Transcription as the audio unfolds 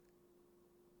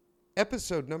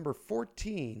Episode number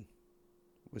 14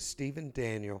 with Stephen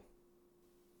Daniel.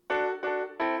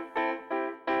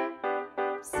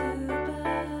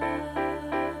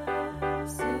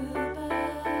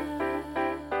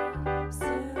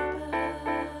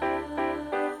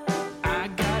 I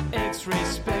got X-ray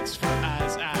specs for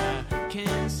eyes. I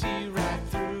can see right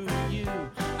through you.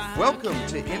 Welcome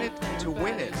to In It to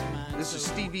Win It. This is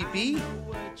Stevie B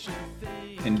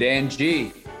And Dan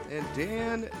G. and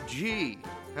Dan G.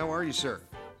 How are you, sir?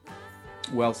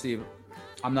 Well, Steve,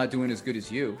 I'm not doing as good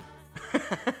as you.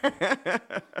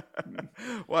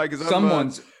 Why? Because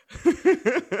Someone's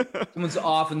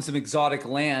off in some exotic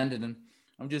land, and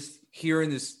I'm just here in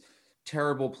this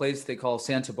terrible place they call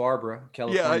Santa Barbara,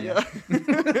 California.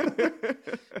 yeah.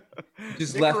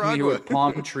 Just left me here with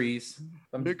Nicaragua. palm trees.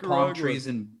 Palm Nicaragua. trees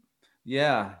and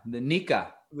the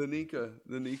Nika. The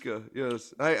Nika.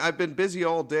 Yes, I've been busy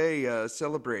all day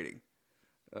celebrating.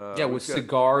 With we've got-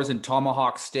 cigars and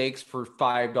tomahawk steaks for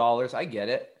 $5. I get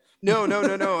it. No.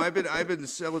 I've been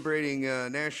celebrating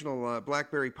National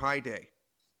Blackberry Pie Day.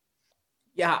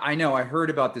 Yeah, I know. I heard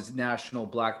about this National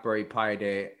Blackberry Pie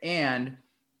Day, and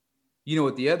you know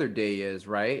what the other day is,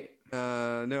 right?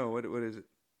 No, what is it?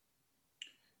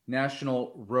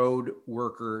 National Road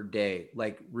Worker Day.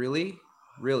 Like, really?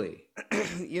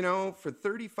 You know, for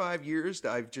 35 years,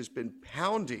 I've just been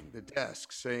pounding the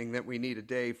desk saying that we need a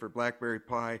day for Blackberry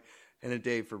Pie and a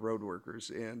day for road workers,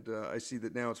 and I see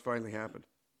that now it's finally happened.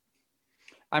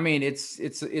 I mean, it's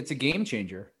a game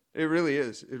changer. It really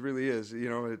is. You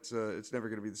know, it's never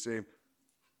going to be the same.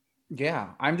 Yeah,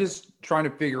 I'm just trying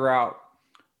to figure out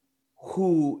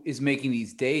who is making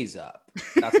these days up.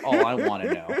 That's all I want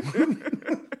to know.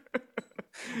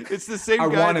 It's the same I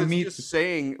guy wanna that's meet- just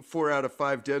saying 4 out of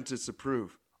 5 dentists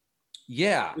approve.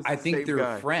 Yeah, It's I the think same they're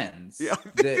guy. friends. Yeah.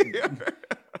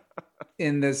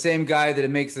 And the same guy that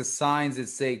makes the signs that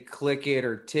say "click it"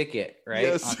 or "ticket," right,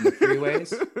 Yes. on the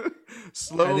freeways.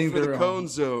 Slow I think for the they're cone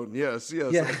zone. Yes, Yeah.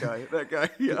 that guy.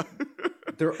 Yeah.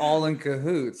 They're all in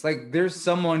cahoots. Like, there's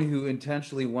someone who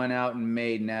intentionally went out and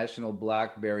made National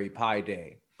Blackberry Pie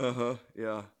Day.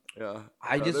 Yeah.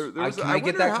 I just- there was- can I get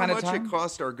wonder that how kind of much time? it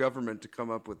cost our government to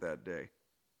come up with that day.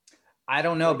 I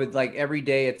don't know, but like every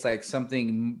day it's like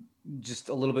something just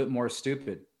a little bit more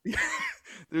stupid.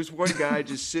 There's one guy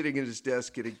just sitting at his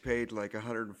desk getting paid like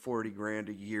 140 grand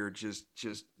a year, just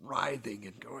writhing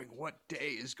and going, "What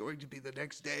day is going to be the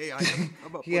next day? I have to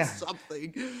come up Yeah. with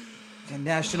something." The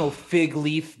National Fig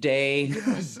Leaf Day,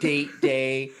 Yes. Date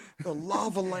Day. The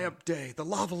lava lamp day.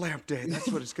 That's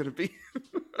what it's going to be.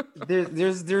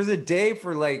 There's a day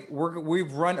for like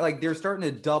we've run like they're starting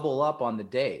to double up on the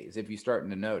days if you're starting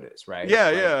to notice, right? Yeah,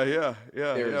 Like,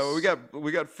 yeah. there's-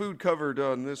 We got food covered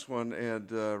on this one,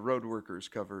 and road workers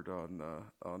covered on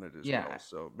it as Yeah. well.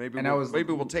 So maybe And I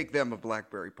maybe was- we'll take them a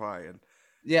blackberry pie and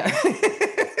Yeah.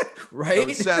 that Right?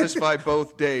 would satisfy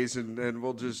both days, and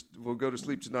we'll go to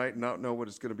sleep tonight and not know what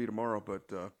it's going to be tomorrow, but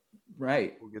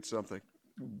Right. we'll get something.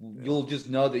 You'll just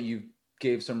know that you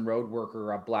gave some road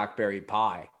worker a blackberry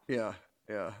pie. Yeah.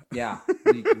 Yeah.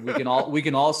 we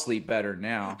can all sleep better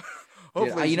now.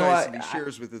 Hopefully, it's you know nice what? if he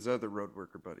shares with his other road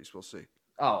worker buddies. We'll see.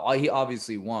 Oh, he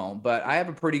obviously won't, but I have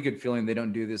a pretty good feeling they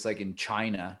don't do this like in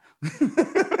China.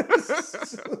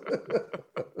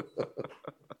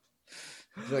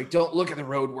 It's like, don't look at the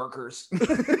road workers.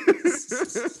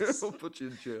 We'll put you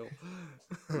in jail.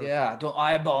 Yeah, don't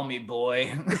eyeball me,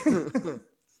 boy.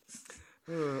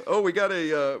 We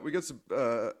got some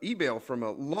email from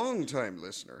a longtime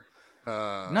listener.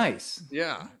 Nice.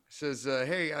 Yeah, says,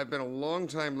 "Hey, I've been a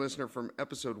longtime listener from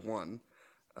episode 1.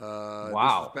 This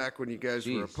Wow. was back when you guys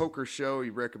were a Jeez. poker show.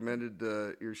 You recommended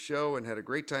your show and had a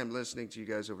great time listening to you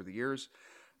guys over the years.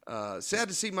 Sad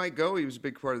to see Mike go. He was a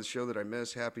big part of the show that I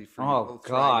miss. Happy for you Oh both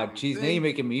trying God, a new jeez, now thing. you're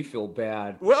making me feel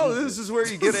bad. Well, Jesus. this is where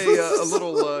you get a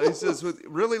little. He says,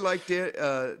 really like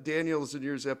Daniel's and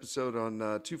yours episode on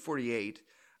 248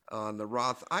 on the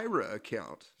Roth IRA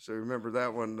account. So remember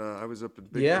that one? I was up in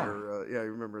Big Yeah. Bear. Yeah,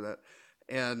 you remember that.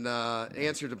 And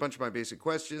answered a bunch of my basic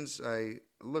questions. I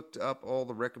looked up all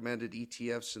the recommended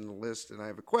ETFs in the list, and I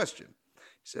have a question. He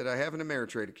said, I have an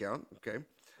Ameritrade account. Okay.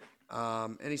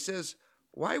 And he says,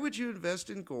 why would you invest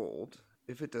in gold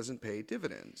if it doesn't pay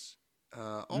dividends?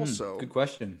 Also, Good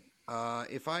question.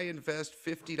 if I invest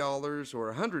 $50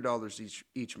 or $100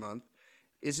 each month,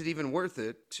 is it even worth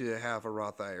it to have a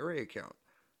Roth IRA account?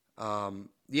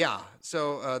 Yeah.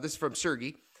 So this is from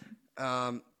Sergey.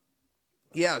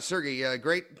 Yeah, Sergey.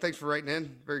 Great. Thanks for writing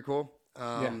in. Very cool.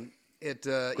 Yeah.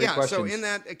 So questions. in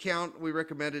that account, we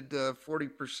recommended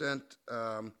 40%.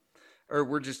 Or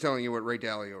we're just telling you what Ray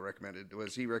Dalio recommended.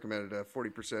 Was he recommended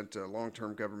 40%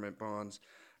 long-term government bonds,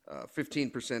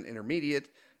 15% intermediate,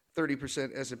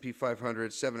 30% S&P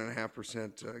 500,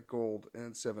 7.5% gold,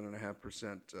 and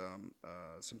 7.5%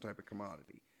 some type of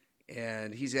commodity.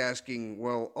 And he's asking,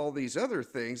 well, all these other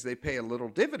things, they pay a little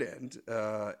dividend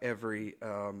every,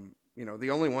 the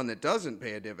only one that doesn't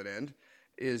pay a dividend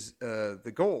is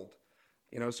the gold.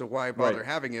 So why bother Right.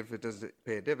 having it if it doesn't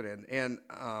pay a dividend? And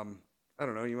I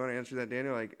don't know. You want to answer that,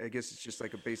 Daniel? I guess it's just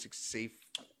like a basic safe.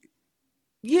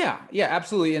 Yeah,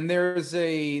 absolutely. And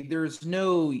there's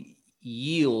no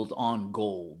yield on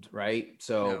gold, right?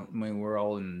 So No. I mean, we're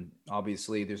all in.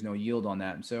 Obviously, there's no yield on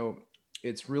that. So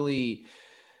it's really,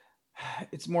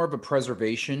 it's more of a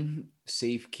preservation,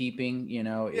 safekeeping.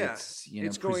 Yeah, It's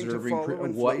it's going to preserving follow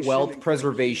inflation wealth and kinda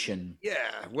preservation.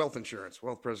 yeah, wealth insurance,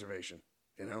 wealth preservation.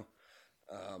 You know,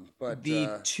 but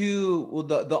The two, well,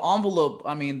 the envelope.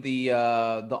 I mean, the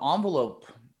envelope.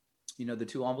 The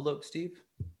two envelopes, Steve.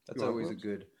 That's two always a envelopes?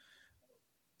 good.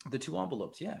 The two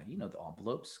envelopes. Yeah, you know the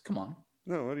envelopes. Come on.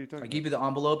 No, what are you talking I about? give you the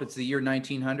envelope. It's the year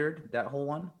 1900. That whole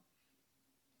one.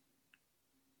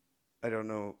 I don't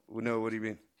know. No, what do you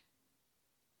mean?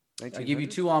 I give you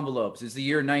 1900? two envelopes. It's the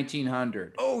year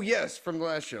 1900. Oh yes, from the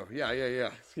last show. Yeah.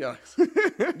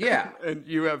 Yeah. And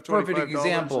you have Perfect $25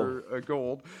 example. or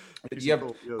gold. Piece You of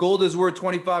have yes. gold is worth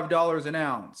 $25 an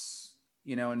ounce.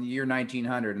 In the year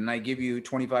 1900, and I give you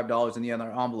 $25 in the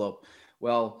other envelope.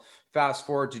 Well, fast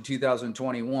forward to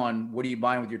 2021. What are you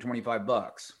buying with your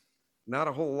 $25? Not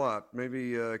a whole lot.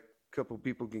 Maybe a couple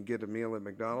people can get a meal at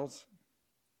McDonald's.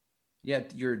 Yeah,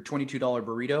 your $22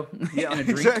 burrito. Yeah, and a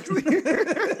drink. exactly.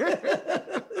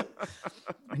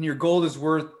 And your gold is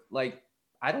worth like,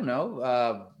 I don't know,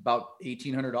 about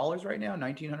 $1,800 right now,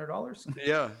 $1,900.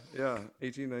 Yeah,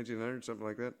 1900, something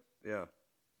like that. Yeah.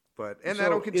 And So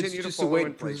that'll it's continue to just a follow way to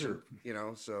inflation,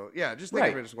 preserve. So yeah, just think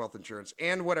of Right. it as wealth insurance.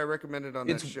 And what I recommended on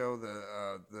that It's- show,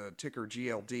 the ticker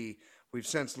GLD, we've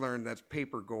since learned that's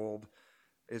paper gold.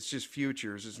 It's just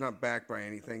futures. It's not backed by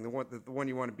anything. The one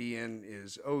you want to be in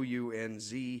is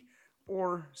OUNZ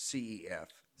or CEF,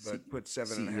 but put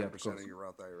 7.5% of your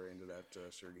Roth IRA into that,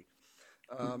 Sergey.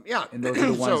 Yeah, And those are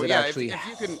the ones so, that yeah, actually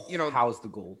if you can, house the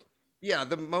gold. yeah,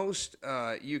 the most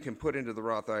you can put into the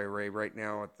Roth IRA right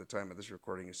now at the time of this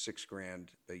recording is $6,000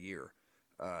 a year.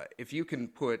 If you can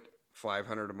put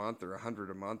 500 a month or 100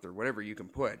 a month or whatever you can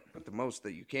put the most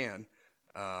that you can.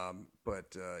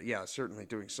 Yeah, certainly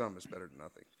doing some is better than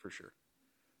nothing for sure.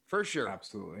 For sure.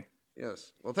 Absolutely.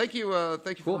 Yes. Well, thank you.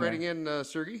 Thank you Cool, for writing man. in,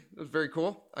 Sergey. It was very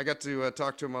cool. I got to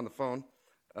talk to him on the phone.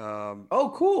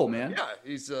 Oh, cool, man. Yeah,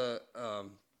 he's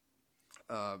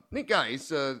neat guy.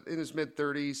 He's in his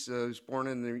mid-30s. He was born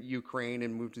in the Ukraine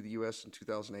and moved to the U.S. in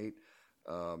 2008.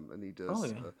 And he does. Oh,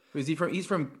 yeah. Is he from? He's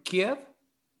from Kiev.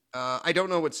 I don't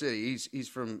know what city. He's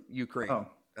from Ukraine. Oh.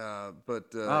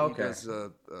 But okay. he does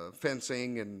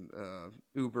fencing and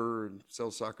Uber and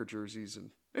sells soccer jerseys. And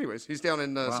anyways, he's down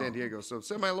in San Diego, so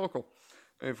semi-local.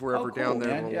 If we're ever down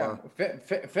there, man. we'll beer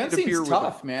Fencing's with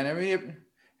tough, man. I mean,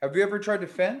 have you ever tried to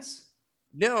fence?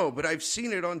 no, but I've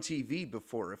seen it on TV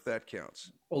before, if that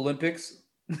counts. Olympics.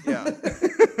 Yeah.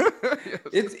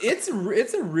 Yes. It's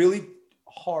a really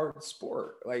hard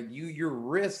sport. Like your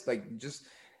wrist, like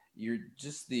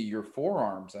your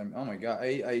forearms. Oh my god,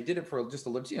 I did it for just a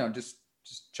little, just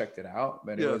checked it out.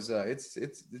 But it was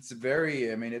it's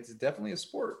very. I mean, it's definitely a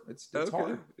sport. It's Okay.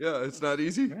 hard. Yeah, it's not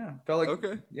easy. Yeah, felt like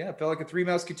Okay. Yeah, felt like a Three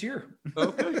Musketeer.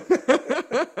 Okay.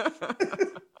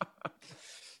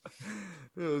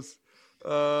 Yes.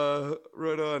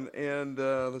 Right on. And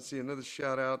let's see, another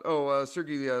shout out. Oh,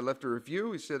 Sergey left a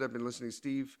review. He said, I've been listening to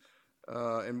Steve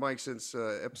and Mike since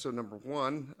episode number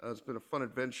 1. It's been a fun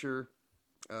adventure.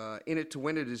 In it to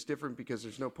win it is different because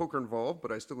there's no poker involved,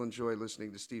 but I still enjoy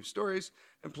listening to Steve's stories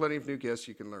and plenty of new guests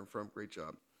you can learn from. Great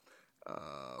job.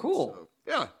 Cool. So,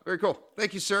 yeah, very cool.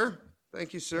 Thank you, sir.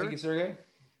 Thank you, sir. Thank you, Sergey.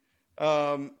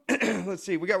 Let's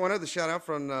see. We got one other shout out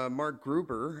from Mark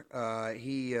Gruber.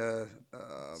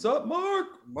 What's up, Mark?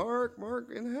 Mark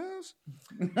in the house.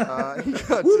 He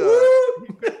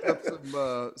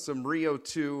got some Rio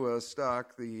 2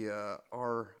 stock, the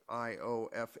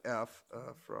RIOFF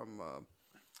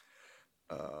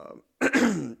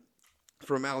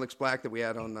from Alex Black that we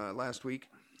had on last week.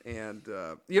 And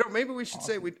maybe we should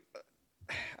say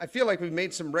I feel like we've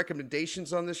made some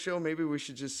recommendations on this show. Maybe we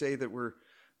should just say that we're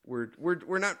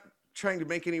not trying to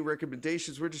make any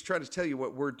recommendations. We're just trying to tell you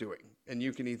what we're doing, and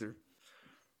you can either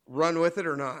run with it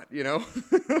or not.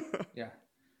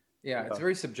 Yeah, it's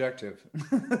very subjective.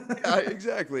 Yeah,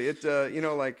 exactly. It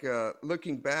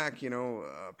looking back,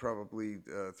 probably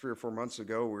 3 or 4 months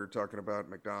ago, we were talking about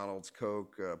McDonald's,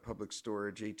 Coke, Public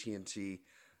Storage, AT&T,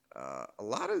 a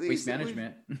lot of these Waste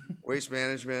management. waste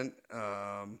management.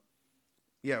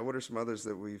 Yeah, what are some others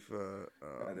that we've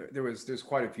There's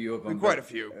quite a few of them. quite a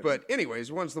few. But anyways,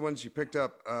 the ones you picked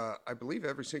up, I believe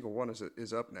every single one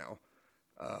is up now.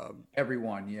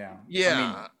 Everyone, yeah.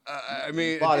 Yeah, I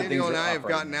mean, a lot of Daniel things and are I up have right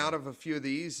gotten now. out of a few of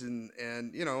these, and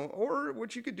or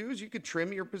what you could do is you could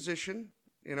trim your position.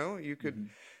 You could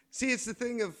see it's the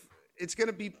thing of it's going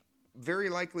to be very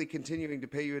likely continuing to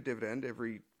pay you a dividend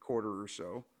every quarter or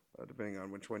so, depending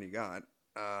on which one you got.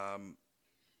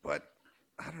 But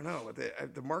I don't know.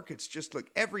 The market's just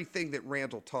like everything that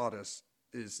Randall taught us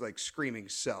is like screaming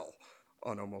sell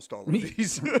on almost all of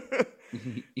these.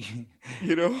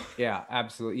 you know? Yeah,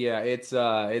 absolutely. Yeah, it's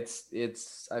I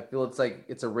feel it's like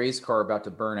it's a race car about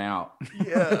to burn out.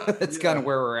 Yeah, That's kind of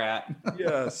where we're at.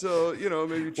 Yeah. So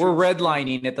maybe We're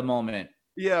redlining at the moment.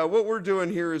 Yeah, what we're doing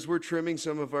here is we're trimming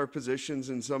some of our positions,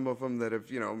 and some of them that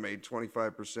have made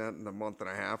 25% in a month and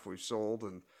a half we've sold,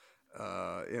 and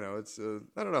it's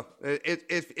I don't know.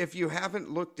 If you haven't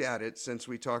looked at it since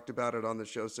we talked about it on the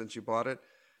show, since you bought it,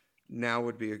 now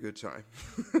would be a good time.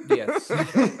 Yes.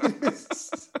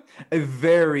 A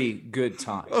very good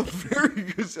time. A very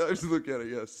good time to look at it.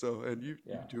 Yes. So, and you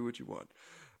do what you want.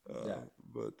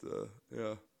 But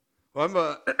yeah,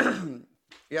 well,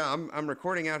 I'm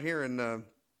recording out here in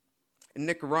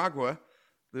Nicaragua.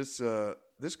 This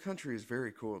country is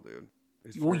very cool, dude.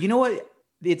 Well, you know what?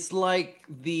 It's like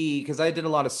because I did a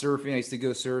lot of surfing. I used to go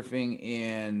surfing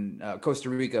in Costa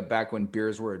Rica back when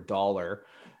beers were $1.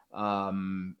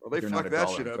 Well, they fucked that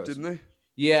shit up, didn't they?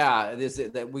 Yeah,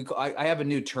 I have a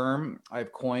new term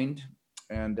I've coined,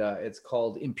 and it's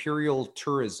called imperial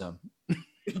tourism.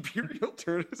 Imperial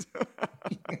tourism.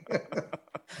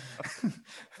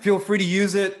 Feel free to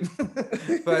use it,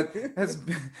 but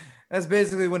that's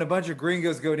basically when a bunch of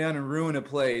gringos go down and ruin a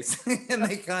place, and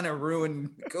they kind of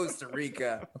ruin Costa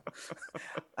Rica.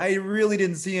 I really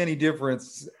didn't see any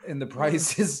difference in the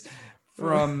prices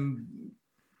from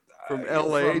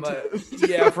LA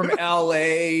from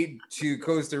LA to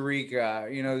Costa Rica.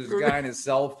 There's a guy on his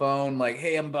cell phone like,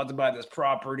 hey, I'm about to buy this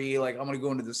property, like I'm gonna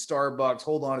go into the Starbucks,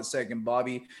 hold on a second,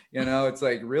 Bobby. It's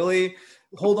like, really?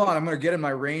 Hold on, I'm gonna get in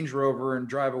my Range Rover and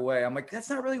drive away. I'm like, that's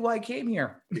not really why I came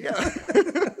here. Yeah.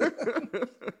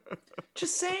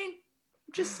 Just saying.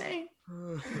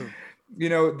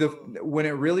 When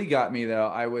it really got me though,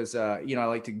 I was I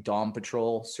like to dawn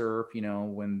patrol surf,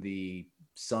 when the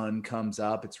sun comes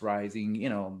up, it's rising,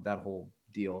 that whole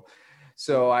deal.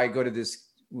 So I go to this,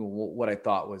 what I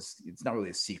thought was, it's not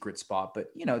really a secret spot,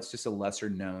 but it's just a lesser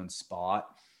known spot.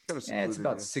 And it's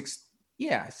about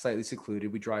slightly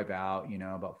secluded. We drive out,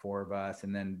 about 4 of us,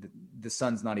 and then the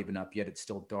sun's not even up yet. It's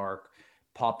still dark.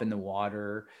 Pop in the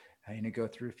water. I go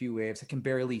through a few waves. I can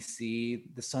barely see.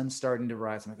 The sun's starting to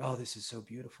rise. I'm like, oh, this is so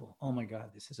beautiful. Oh my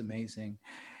God, this is amazing.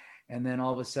 And then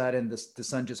all of a sudden the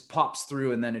sun just pops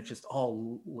through, and then it's just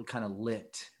all kind of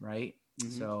lit, right?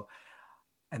 Mm-hmm. So,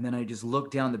 and then I just look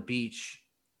down the beach,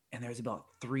 and there's about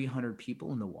 300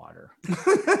 people in the water.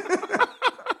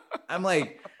 I'm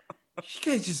like, you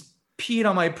guys just peed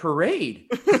on my parade.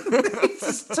 This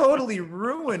just totally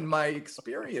ruined my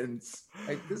experience.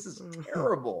 Like, this is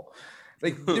terrible.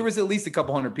 Like, there was at least a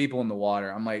couple hundred people in the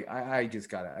water. I'm like, I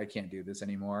can't do this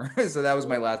anymore. So that was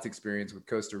my last experience with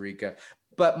Costa Rica.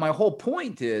 But my whole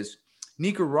point is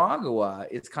Nicaragua,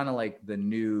 it's kind of like the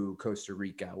new Costa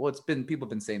Rica. Well, people have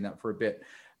been saying that for a bit,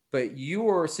 but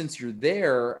since you're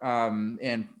there,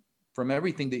 and from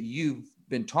everything that you've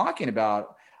been talking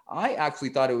about, I actually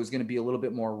thought it was going to be a little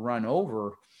bit more run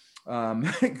over.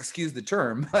 Excuse the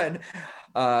term, but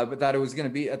thought it was going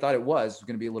to be, I thought it was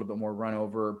going to be a little bit more run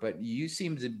over, but you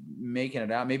seem to making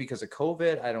it out, maybe because of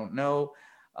COVID. I don't know.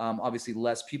 Obviously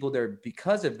less people there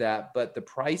because of that, but the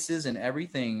prices and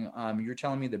everything, you're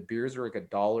telling me the beers are like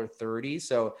 $1.30.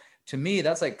 So to me,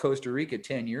 that's like Costa Rica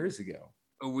 10 years ago.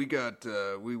 We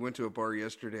went to a bar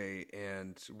yesterday,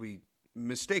 and we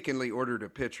mistakenly ordered a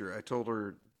pitcher. I told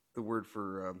her the word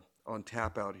for on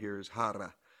tap out here is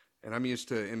jarra, and I'm used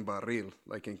to en barril,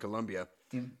 like in Colombia.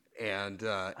 Mm. And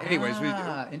anyways, we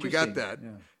got that,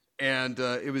 yeah. And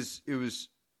it was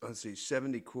let's see,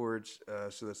 70 cords,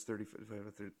 so that's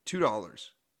 $2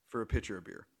 for a pitcher of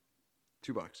beer.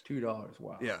 $2. $2.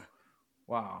 Wow. Yeah.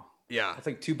 Wow. Yeah. It's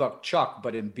like $2 chuck,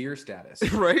 but in beer status.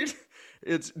 Right?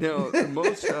 It's now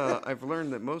most. I've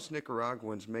learned that most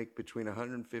Nicaraguans make between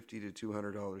 $150 to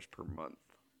 $200 per month.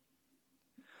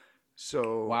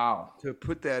 So wow. To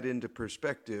put that into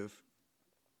perspective,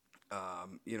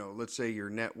 let's say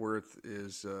your net worth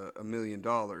is $1 million,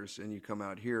 and you come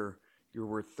out here, you're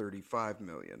worth 35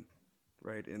 million,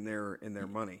 right? In their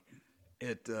money.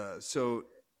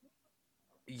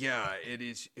 Yeah, it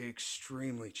is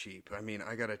extremely cheap. I mean,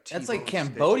 I got a That's T-bone like steak.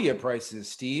 Cambodia prices,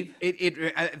 Steve.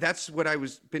 That's what I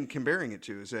was been comparing it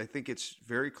to. Is I think it's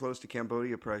very close to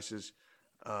Cambodia prices.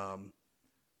 Um,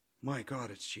 my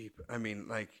God, it's cheap. I mean,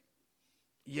 like,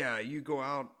 yeah, you go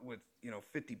out with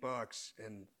 $50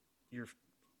 and you're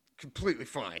completely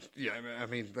fine. Yeah, I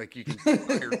mean, like you can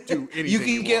do anything You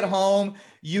can get want. home,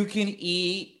 you can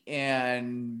eat,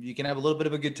 and you can have a little bit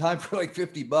of a good time for like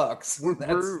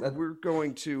 $50. We're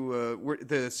going to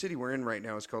the city we're in right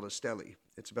now is called Esteli.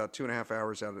 It's about 2.5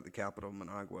 hours out of the capital,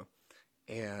 Managua,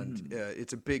 and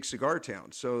it's a big cigar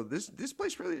town. So this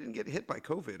place really didn't get hit by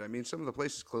COVID. I mean, some of the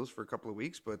places closed for a couple of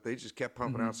weeks, but they just kept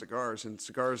pumping out cigars. And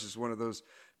cigars is one of those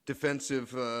defensive,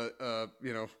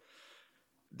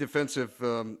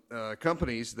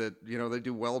 companies that they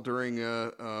do well during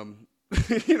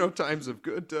times of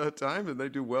good time, and they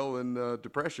do well in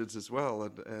depressions as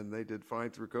well. And they did fine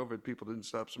through COVID. People didn't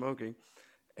stop smoking,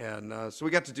 and so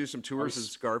we got to do some tours of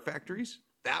cigar factories.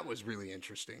 That was really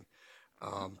interesting.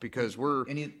 Because we're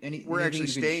actually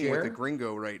staying with a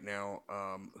gringo right now,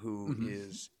 who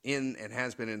is in and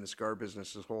has been in the cigar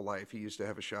business his whole life. He used to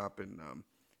have a shop in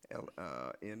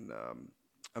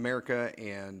America,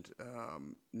 and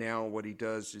now what he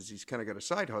does is he's kind of got a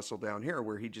side hustle down here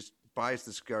where he just buys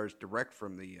the cigars direct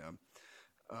from the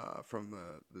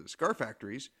cigar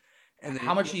factories. And then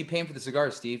how much are you paying for the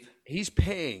cigars, Steve? He's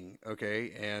paying,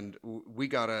 okay, and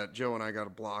Joe and I got a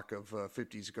block of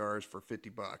 50 cigars for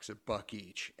 $50, $1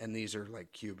 each, and these are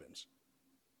like Cubans,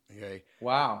 okay.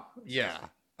 Wow. Yeah.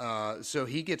 So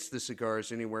he gets the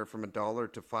cigars anywhere from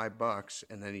 $1 to $5,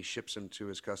 and then he ships them to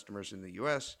his customers in the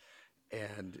U.S.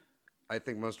 And I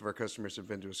think most of our customers have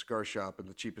been to a cigar shop, and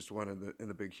the cheapest one in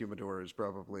the big humidor is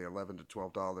probably $11 to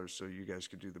 $12. So you guys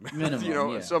could do the math.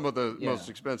 Minimum, Some of the most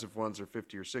expensive ones are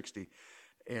 50 or 60,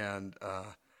 and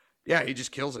he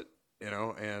just kills it.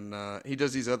 And he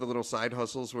does these other little side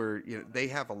hustles where they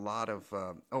have a lot of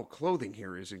clothing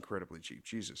here is incredibly cheap.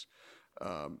 Jesus.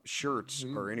 Shirts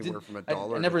are anywhere from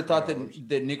 $1. I never to thought $3.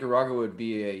 that Nicaragua would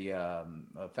be a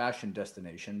fashion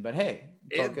destination, but hey,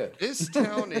 it's all good. This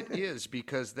town it is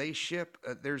because they ship.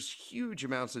 There's huge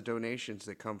amounts of donations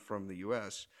that come from the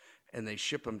U.S. and they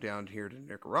ship them down here to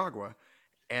Nicaragua.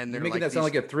 And they're making that sound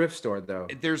like a thrift store, though.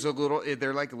 They're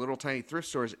like little tiny thrift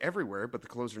stores everywhere, but the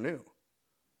clothes are new.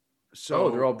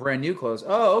 So they're all brand new clothes.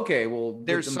 Oh, okay. Well,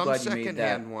 there's some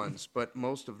secondhand ones, but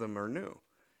most of them are new.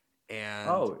 And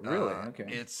really? Okay.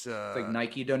 It's like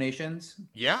Nike donations.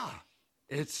 Yeah,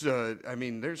 it's. I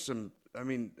mean, there's some. I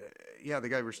mean, the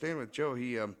guy we're staying with, Joe,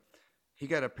 he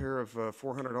got a pair of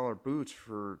 $400 boots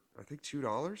for I think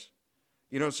 $2.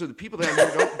 So the people down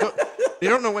there they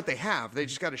don't know what they have. They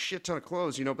just got a shit ton of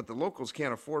clothes, but the locals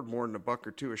can't afford more than $1 or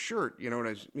 $2 a shirt. You know what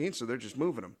I mean? So they're just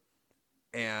moving them.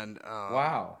 And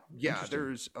wow. Yeah,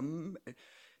 there's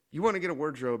you want to get a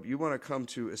wardrobe, you want to come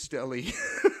to Esteli,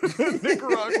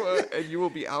 Nicaragua, and you will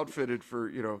be outfitted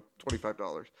for,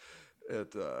 $25.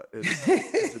 It's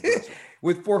impressive.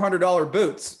 With $400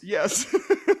 boots. Yes.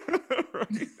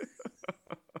 Right.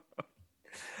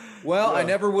 Well, I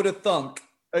never would have thunk.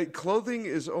 Clothing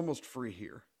is almost free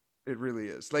here. It really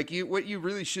is. Like what you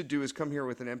really should do is come here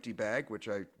with an empty bag, which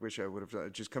I wish I would have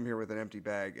done. Just come here with an empty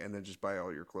bag and then just buy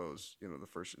all your clothes, the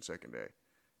first and second day.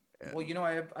 And well,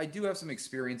 I do have some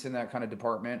experience in that kind of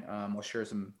department. I'll share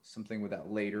something with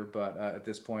that later, but at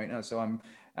this point, so I'm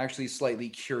actually slightly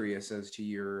curious as to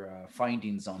your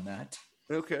findings on that.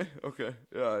 Okay.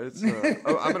 Yeah, it's.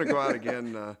 I'm gonna go out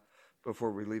again before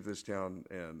we leave this town.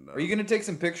 And are you gonna take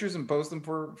some pictures and post them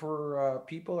for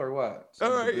people or what?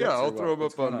 All right, yeah, I'll throw them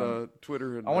up on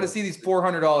Twitter. And I want to see these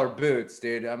 $400 boots,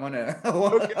 dude. I'm gonna.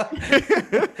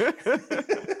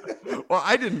 Well,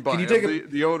 I didn't buy them.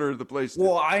 The owner of the place did.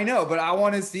 Well, I know, but I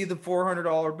want to see the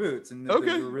 $400 boots. And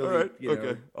okay, really, all right,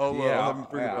 okay. I'll have them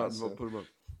print it out and we'll put them up.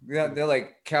 Yeah, they're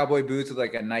like cowboy boots with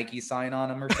like a Nike sign on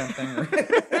them or something.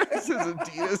 This is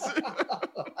Adidas.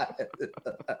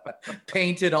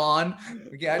 Painted on.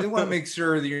 Yeah, I just want to make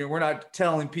sure that we're not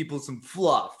telling people some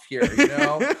fluff here,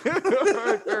 All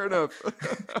right, fair enough.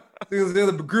 There's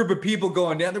a group of people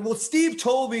going down there. Well, Steve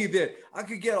told me that I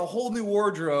could get a whole new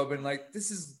wardrobe, and like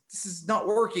this is not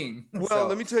working. Well,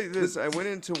 let me tell you this. I went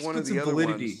into one of the other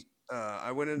ones.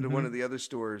 I went into one of the other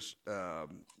stores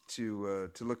to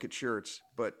look at shirts,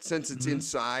 but since it's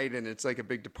inside and it's like a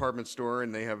big department store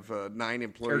and they have 9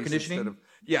 employees air conditioning,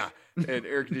 and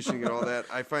air conditioning and all that,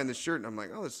 I find this shirt and I'm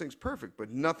like, oh, this thing's perfect, but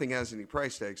nothing has any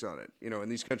price tags on it. In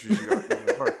these countries you go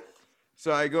apart.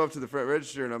 So I go up to the front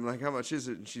register and I'm like, how much is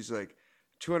it? And she's like,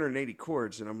 280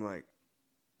 cords, and I'm like,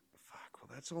 fuck, well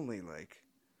that's only like,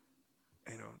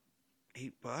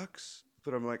 $8.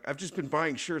 But I'm like, I've just been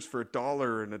buying shirts for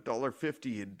 $1 and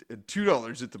 $1.50 and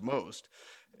 $2 at the most.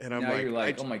 And I'm Now like, you're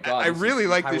like, oh my God, I this is really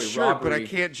like this highway shirt, but I robbery.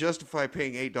 can't justify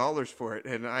paying $8 for it.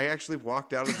 And I actually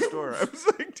walked out of the store. I was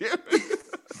like, damn it.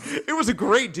 It was a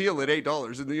great deal at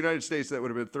 $8. In the United States, that would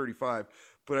have been 35.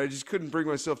 But I just couldn't bring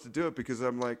myself to do it because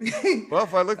I'm like, well,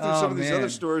 if I look through Oh, some of these other man.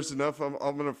 stores enough, I'm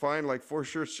going to find like 4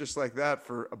 shirts just like that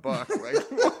for $1.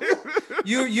 Like,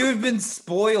 You've been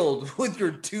spoiled with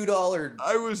your $2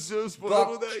 I was so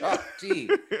spoiled buck with chuck tea.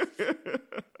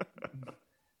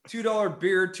 $2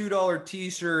 beer, $2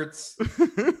 t-shirts,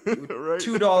 Right?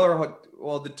 $2.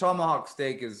 Well, the tomahawk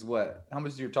steak is what? How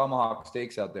much is your tomahawk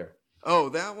steaks out there? Oh,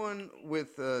 that one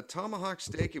with tomahawk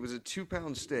steak. It was a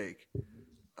 2-pound steak.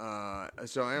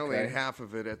 So I only ate Okay. half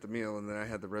of it at the meal, and then I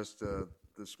had the rest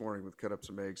this morning with cut up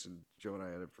some eggs, and Joe and I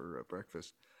had it for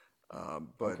breakfast.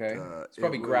 But Okay, it's it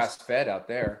probably was- grass fed out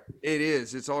there. It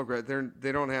is. It's all great.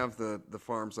 They don't have the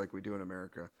farms like we do in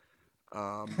America.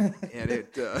 And it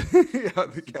yeah,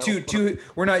 the cattle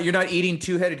farm. You're not eating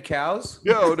 2-headed cows.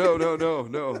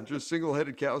 No. Just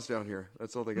single-headed cows down here.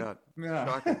 That's all they got.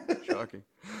 Yeah. Shocking.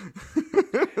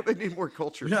 They need more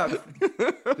culture.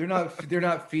 They're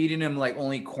not feeding them like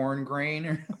only corn grain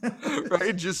or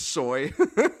Right? Just soy.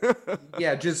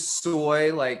 yeah, just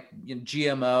soy, like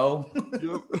GMO.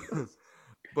 Yep.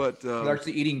 But They're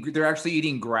actually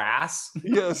eating grass.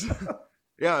 yes.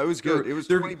 Yeah, it was good. They're- It was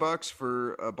they're- $20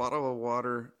 for a bottle of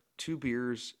water, 2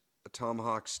 beers, a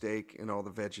tomahawk steak, and all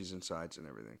the veggies and sides and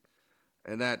everything.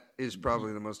 And that is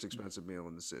probably the most expensive meal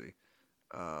in the city.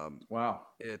 Wow.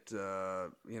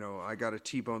 I got a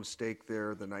T-bone steak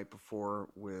there the night before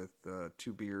with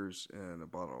 2 beers and a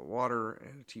bottle of water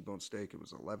and a T-bone steak. It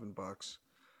was $11.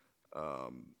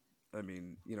 I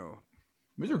mean,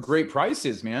 These are great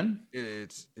prices, man.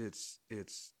 it's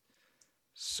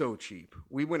so cheap.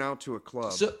 We went out to a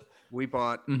club. So, We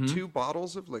bought Mhm. 2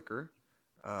 bottles of liquor.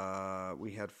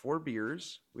 We had 4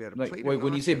 beers. We had a like, plate wait, of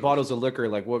when you say nachos. bottles of liquor,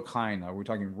 like what kind? Are we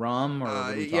talking rum or what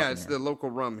are we Yeah, talking it's here? the local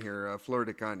rum here, Flor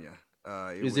de Caña.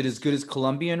 Is it as good as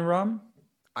Colombian rum?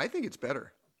 I think it's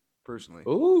better, personally.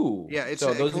 Ooh. Yeah, it's so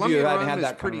those of you who Colombian haven't rum had is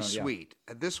that pretty kind of, yeah. sweet.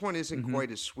 This one isn't Mhm.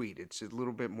 quite as sweet. It's a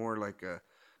little bit more like a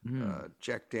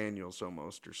Jack Daniels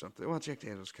almost or something. Well, Jack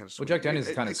Daniels is kind of sweet. Jack Daniels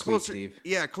is kinda sweet, closer, Steve.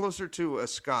 Yeah, closer to a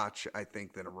Scotch, I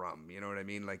think, than a rum. You know what I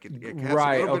mean? Like it has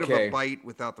Right, a little bit of okay. a bite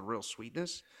without the real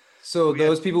sweetness. So We had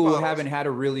those 2 people who bottles. haven't had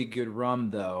a really good rum,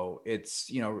 though,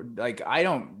 it's like I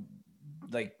don't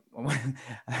like.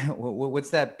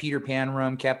 What's that Peter Pan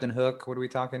rum, Captain Hook? What are we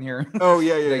talking here? Oh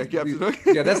yeah, Like, Captain Hook.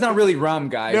 yeah, that's not really rum,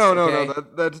 guys. No,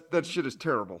 okay? that shit is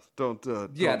terrible. Don't Yeah,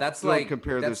 don't- that's don't like-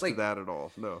 compare that's this like- to that at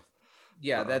all. No.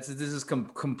 Yeah, this is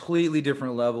completely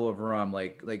different level of rum.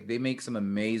 Like they make some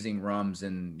amazing rums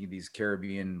in these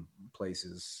Caribbean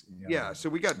places. Yeah, so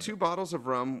we got 2 bottles of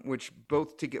rum, which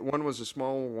both to get one was a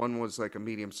small, one was like a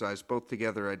medium size. Both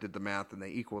together, I did the math, and they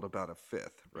equaled about a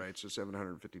fifth, right? So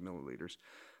 750 milliliters.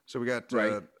 So we got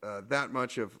Right. that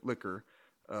much of liquor,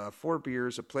 4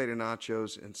 beers, a plate of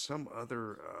nachos, and some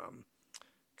other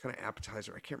kind of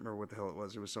appetizer. I can't remember what the hell it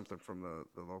was. It was something from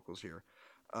the locals here.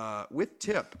 With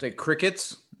tip, Like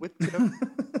crickets. with tip,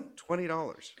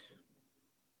 $20.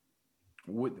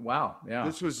 Wow. Yeah.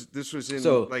 This was in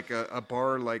So- like a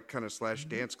bar, like kind of /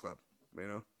 dance club, you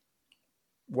know.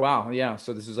 Wow. Yeah.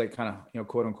 So this is like kind of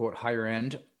quote unquote higher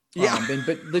end. Yeah.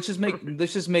 But let's just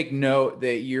make note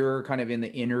that you're kind of in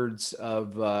the innards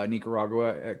of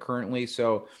Nicaragua currently.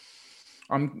 So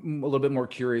I'm a little bit more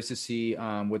curious to see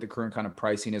what the current kind of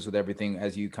pricing is with everything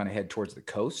as you kind of head towards the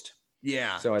coast.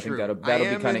 Yeah. So I think true. that'll be I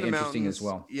am kind in of the interesting as mountains.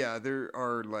 well. Yeah, there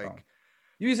are like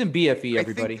You're using BFE, I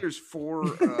everybody. think there's 4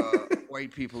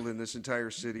 white people in this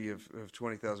entire city of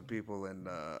 20,000 people, and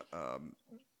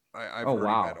I've Oh, already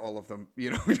wow. met all of them. You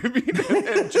know what I mean?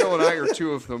 And Joe and I are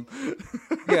 2 of them.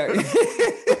 Yeah.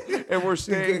 And we're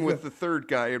staying with the 3rd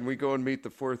guy, and we go and meet the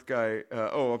 4th guy.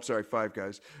 I'm sorry, 5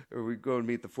 guys. We go and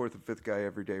meet the 4th and 5th guy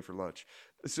every day for lunch.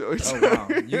 So it's Oh wow.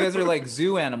 You guys are like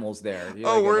zoo animals there.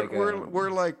 You're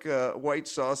we're like white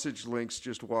sausage links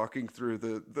just walking through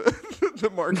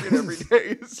the market every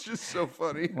day. It's just so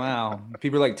funny. wow.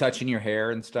 People are like touching your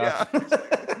hair and stuff.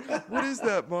 Yeah. What is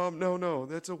that, Mom? No,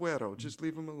 that's a güero. Just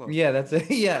leave him alone. Yeah, that's a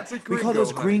yeah. That's a We call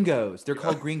those gringo, honey. gringos. They're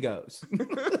called gringos.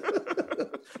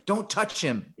 Don't touch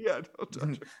him. Yeah, don't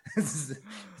touch it.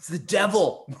 It's the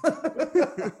devil.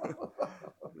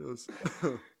 Yes.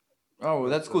 Oh,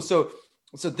 that's cool. So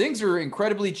things are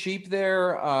incredibly cheap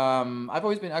there. I've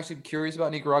always been actually curious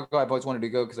about Nicaragua. I've always wanted to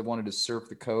go because I wanted to surf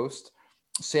the coast.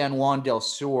 San Juan del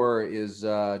Sur is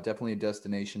definitely a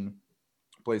destination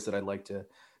place that I'd like to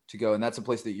go, and that's a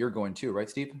place that you're going to, right,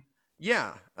 Steve?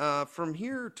 Yeah. From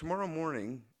here tomorrow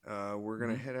morning, we're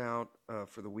going to head out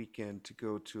for the weekend to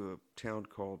go to a town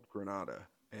called Granada.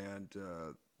 And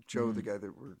Joe, the guy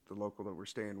the local that we're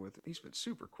staying with, he's been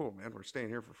super cool, man. We're staying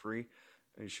here for free.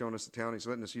 And he's showing us the town. He's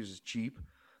letting us use his Jeep.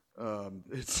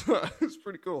 It's it's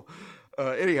pretty cool.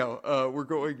 Anyhow, we're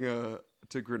going to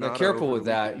Granada. Now, careful with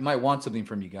that. You might want something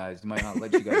from you guys. He might not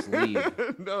let you guys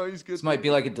leave. No, he's good. This might be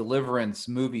like a Deliverance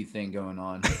movie thing going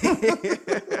on.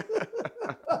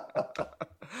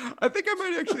 I think I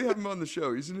might actually have him on the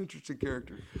show. He's an interesting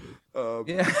character.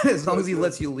 Yeah, as long as he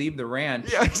lets you leave the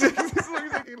ranch. Yeah, exactly. As long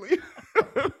as I can leave.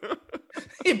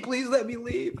 Hey, please let me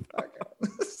leave.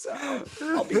 So,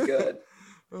 I'll be good.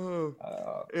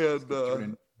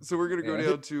 So we're gonna go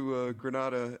down to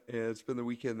Granada and spend the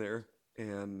weekend there,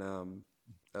 and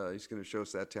he's gonna show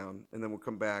us that town, and then we'll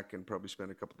come back and probably spend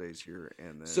a couple days here.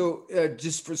 And then so,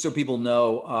 just so people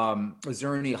know, is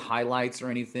there any highlights or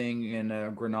anything in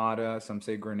Granada? Some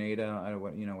say Grenada. I don't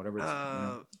whatever. It's,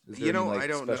 is there any, I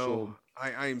don't special... know.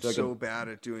 I am so bad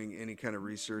at doing any kind of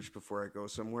research before I go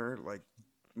somewhere. Like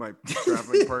my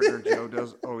traveling partner Joe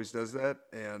always does that,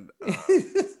 and.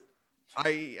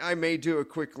 I may do a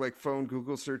quick phone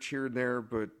Google search here and there,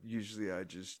 but usually I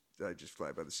just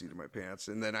fly by the seat of my pants,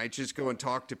 and then I just go and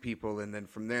talk to people, and then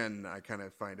from then I kind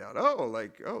of find out,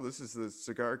 this is the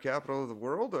cigar capital of the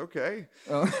world. Okay,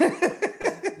 well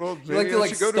maybe I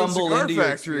should go to a cigar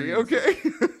factory. Okay,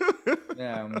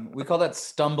 yeah, we call that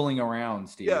stumbling around,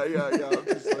 Steve. Yeah. I'm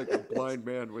just like a blind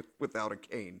man without a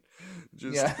cane,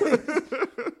 just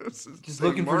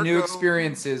looking for new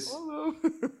experiences.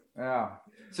 Yeah.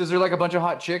 So is there like a bunch of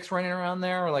hot chicks running around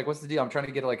there, or what's the deal? I'm trying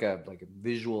to get like a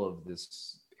visual of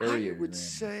this area. I would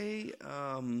say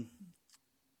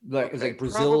it's like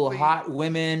Brazil hot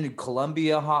women,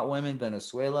 Colombia hot women,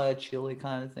 Venezuela, Chile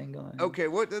kind of thing going. Okay,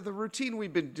 what the routine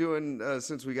we've been doing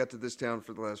since we got to this town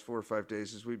for the last 4 or 5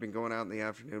 days is we've been going out in the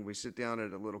afternoon. We sit down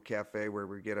at a little cafe where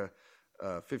we get a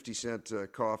 50-cent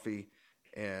coffee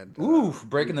and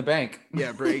breaking the bank.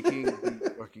 Yeah, breaking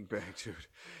the fucking bank, dude.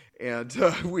 And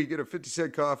we get a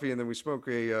 50-cent coffee, and then we smoke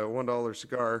a $1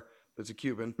 cigar that's a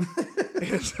Cuban.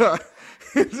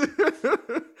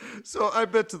 So I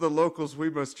bet to the locals,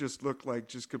 we must just look like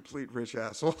just complete rich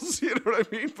assholes. You know what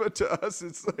I mean? But to us,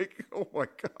 it's like, oh, my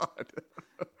God.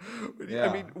 Yeah.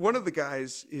 I mean, one of the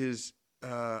guys is,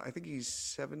 I think he's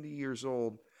 70 years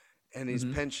old, and his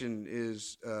pension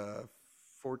is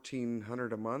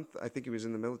 $1,400 a month. I think he was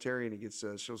in the military, and he gets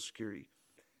Social Security.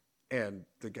 And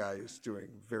the guy is doing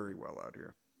very well out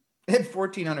here. At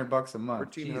 $1,400 a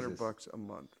month. $1,400 a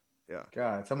month. Yeah.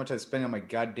 God, that's how much I spend on my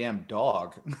goddamn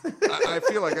dog. I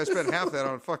feel like I spent half that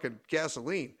on fucking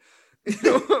gasoline.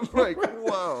 I'm like,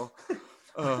 wow.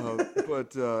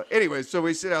 Anyway, so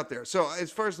we sit out there. So as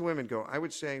far as the women go, I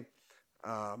would say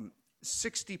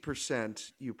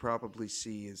 60% you probably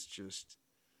see is just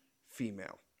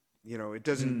female. It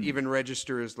doesn't even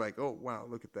register as like, oh, wow,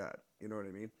 look at that. You know what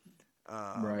I mean?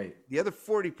 Right. The other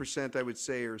 40% I would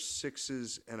say are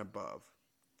 6s and above.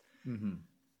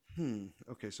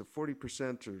 Okay, so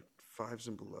 40% are 5s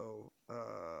and below.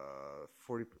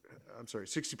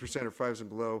 60% are 5s and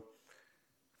below.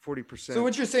 40%. So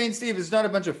what you're saying, Steve, is not a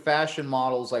bunch of fashion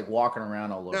models walking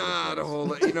around all over. Not a whole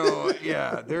lot.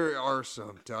 Yeah, there are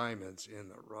some diamonds in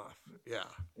the rough. Yeah.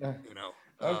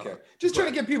 Okay. Just trying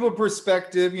to get people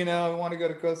perspective, I want to go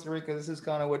to Costa Rica. This is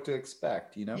kind of what to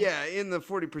expect, Yeah, in the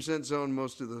 40% zone,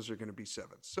 most of those are going to be 7s.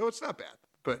 So it's not bad,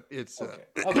 but it's, okay.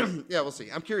 Yeah, we'll see.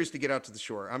 I'm curious to get out to the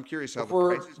shore. I'm curious how the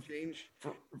prices change.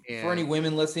 For any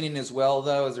women listening as well,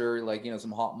 though, is there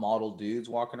some hot model dudes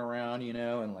walking around,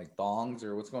 and thongs,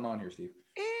 or what's going on here, Steve?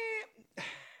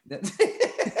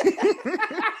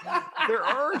 There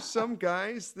are some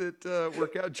guys that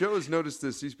work out. Joe has noticed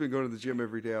this. He's been going to the gym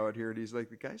every day out here, and he's like,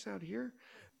 the guys out here,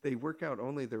 they work out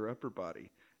only their upper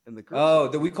body. And the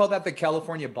girls we call that the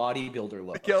California bodybuilder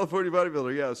look. The California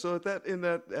bodybuilder, yeah. So in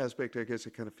that aspect, I guess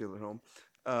I kind of feel at home.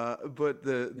 But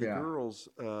the girls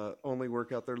only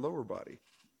work out their lower body.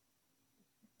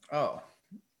 Oh.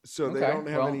 So they don't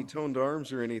have any toned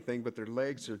arms or anything, but their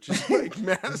legs are just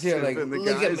massive. And the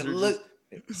guys are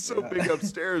so big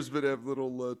upstairs, but have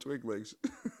little twig legs.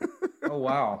 Oh,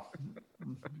 wow.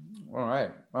 All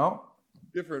right. Well,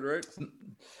 different, right?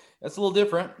 That's a little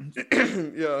different.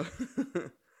 Yeah.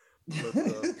 But,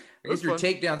 I guess your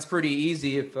takedown's pretty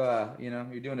easy if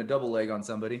you're doing a double leg on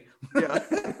somebody. Yeah.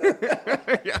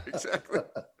 Yeah, exactly.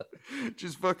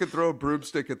 Just fucking throw a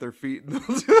broomstick at their feet.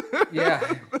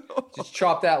 Yeah. Just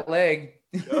chop that leg.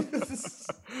 Yeah.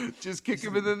 Just kick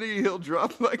him in the knee. He'll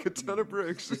drop like a ton of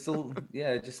bricks. Just a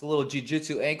little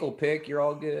jiu-jitsu ankle pick. You're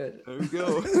all good. There you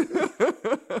go.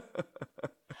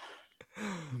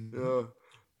 Yeah.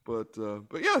 But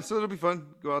but yeah, so it'll be fun.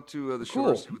 Go out to the shore,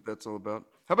 Cool. see what that's all about.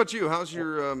 How about you? How's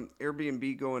your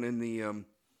Airbnb going in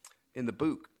the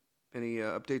Book? Any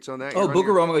updates on that? Oh, You're on your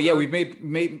Bucaramanga. Yeah,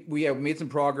 third- we made some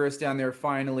progress down there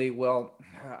finally. Well,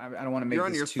 I don't want to make You're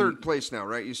on this your too. third place now,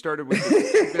 right? You started with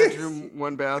the bedroom,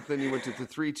 one bath, then you went to the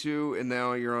 3-2, and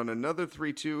now you're on another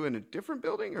 3-2 in a different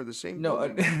building or the same No,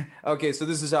 building? okay. So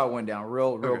this is how it went down,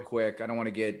 real Okay. quick. I don't want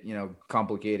to get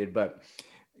complicated, but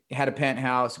had a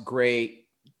penthouse, great,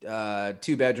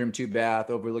 2-bedroom, 2-bath,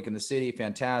 overlooking the city,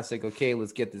 fantastic. Okay,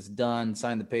 let's get this done.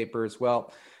 Sign the papers.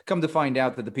 Well, come to find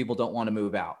out that the people don't want to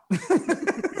move out.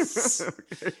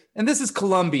 Okay. And this is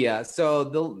Colombia, so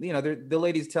the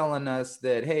lady's telling us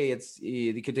that hey,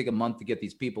 it could take a month to get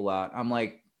these people out. I'm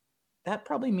like, that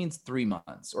probably means 3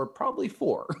 months or probably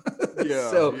 4. Yeah,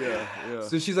 So yeah.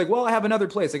 so she's like, well, I have another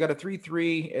place. I got a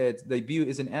 3-3. The view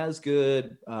isn't as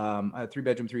good. A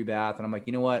 3-bedroom, 3-bath, and I'm like,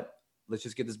 you know what? Let's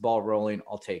just get this ball rolling.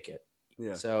 I'll take it.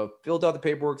 Yeah. So filled out the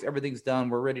paperwork. Everything's done.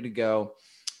 We're ready to go.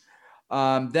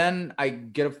 Then I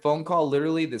get a phone call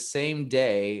literally the same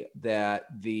day that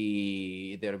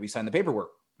we signed the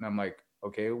paperwork. And I'm like,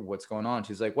 okay, what's going on?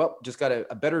 She's like, well, just got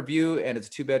a better view, and it's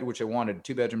a 2-bed, which I wanted,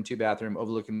 2-bedroom, 2-bathroom,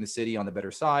 overlooking the city on the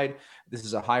better side. This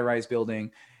is a high-rise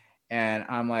building. And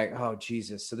I'm like, oh,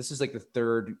 Jesus. So this is like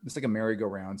it's like a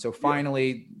merry-go-round. So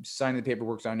finally signing the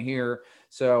paperwork down here.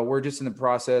 So we're just in the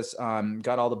process,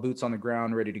 got all the boots on the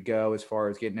ground, ready to go as far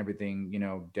as getting everything,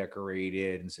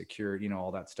 decorated and secured,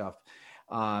 all that stuff.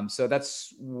 So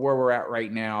that's where we're at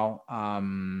right now.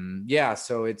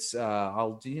 So it's,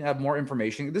 I'll have more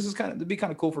information. This is it'd be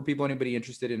kind of cool for people, anybody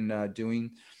interested in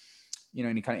doing,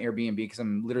 any kind of Airbnb, because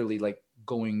I'm literally like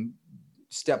going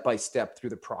step by step through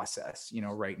the process,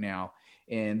 right now.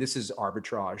 And this is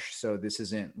arbitrage. So this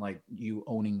isn't like you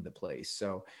owning the place.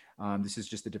 So this is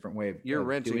just a different way of You're of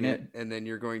renting doing it, and then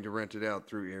you're going to rent it out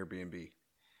through Airbnb.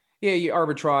 Yeah, you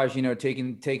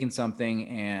arbitrage, taking something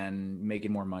and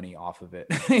making more money off of it.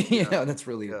 That's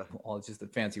really all. It's just a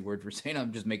fancy word for saying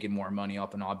I'm just making more money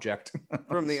off an object.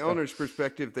 From the So, owner's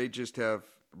perspective, they just have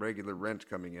regular rent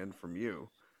coming in from you.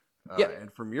 Yeah.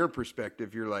 And from your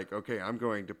perspective, you're like, okay, I'm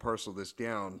going to parcel this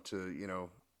down to,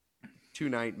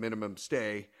 2-night minimum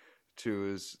stay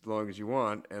to as long as you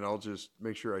want, and I'll just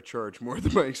make sure I charge more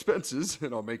than my expenses,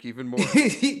 and I'll make even more.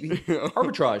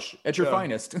 arbitrage at your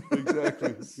finest.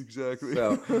 Exactly.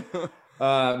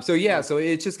 So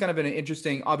it's just kind of an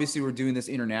interesting. Obviously, we're doing this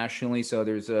internationally, so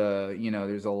there's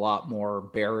there's a lot more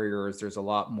barriers. There's a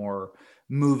lot more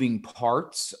moving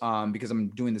parts because I'm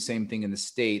doing the same thing in the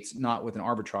States, not with an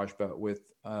arbitrage, but with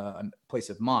a place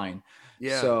of mine.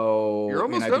 Yeah. So You're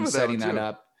almost I've done been with that setting one, that too.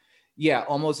 up. Yeah,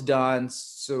 almost done.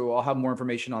 So I'll have more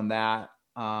information on that.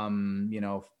 Yeah,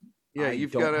 I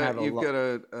you've don't got have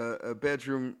a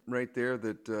bedroom right there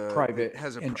that Private that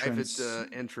has a entrance.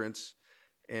 private entrance,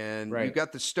 and Right. you've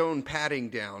got the stone padding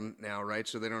down now, right?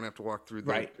 So they don't have to walk through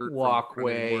the Right. dirt from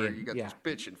Walkway anymore. and- You got yeah. this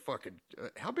bitch and fucking.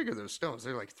 How big are those stones?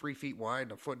 They're like 3 feet wide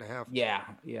and a foot and a half. Yeah.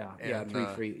 And, 3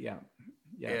 feet. Yeah.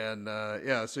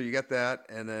 And so you got that,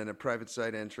 and then a private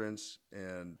side entrance,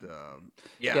 and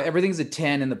Yeah, everything's a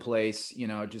 10 in the place,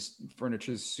 just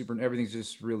furniture's super, everything's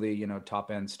just really,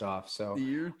 top end stuff. So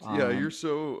you're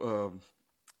so.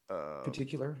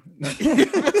 particular. That's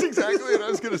exactly what I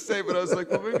was gonna say, but I was like,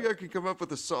 well, maybe I could come up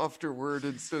with a softer word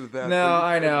instead of that. No, but you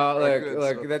I know. said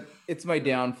Look, so- that it's my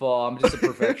downfall. I'm just a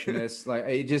perfectionist.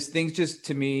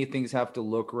 To me, things have to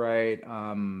look right.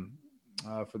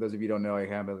 For those of you who don't know, I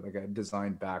have a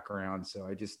design background, so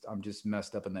I'm just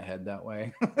messed up in the head that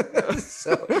way.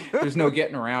 So there's no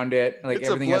getting around it. Like It's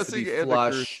a everything has to be blessing and a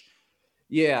curse. flush.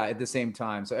 Yeah, at the same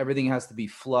time. So everything has to be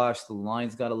flush. The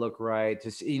lines got to look right.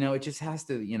 Just it just has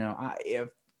to. If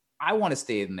I want to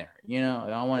stay in there,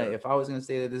 I want to. If I was going to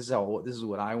stay there, this is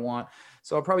what I want.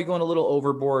 So I'll probably going a little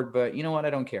overboard, but you know what? I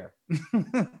don't care.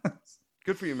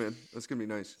 Good for you, man. That's gonna be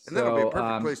nice, and that'll be a So,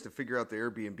 perfect place to figure out the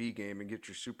Airbnb game and get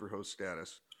your superhost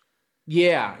status.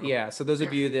 Yeah. So those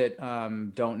of you that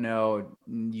don't know,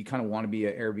 you kind of want to be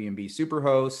an Airbnb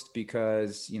superhost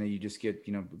because you just get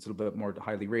it's a little bit more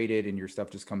highly rated and your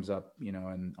stuff just comes up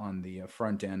and on the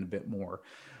front end a bit more.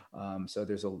 So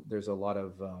there's a lot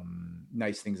of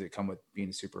nice things that come with being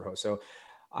a superhost. So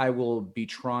I will be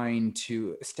trying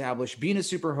to establish being a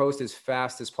superhost as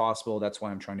fast as possible. That's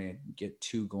why I'm trying to get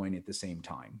 2 going at the same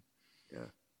time. Yeah,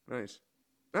 nice.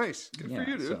 Good for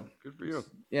you, dude. so- Good for you.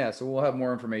 Yeah, so we'll have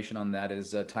more information on that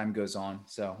as time goes on.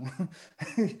 So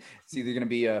it's either going to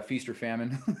be a feast or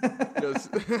famine. Yes.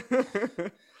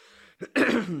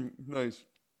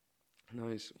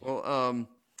 Nice. Well,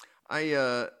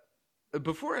 I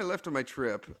before I left on my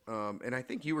trip, and I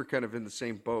think you were kind of in the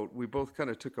same boat. We both kind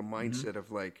of took a mindset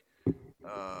of like,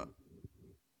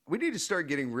 we need to start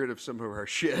getting rid of some of our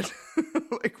shit.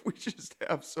 Like we just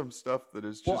have some stuff that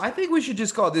is just. Well, I think we should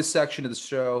just call this section of the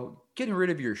show "Getting Rid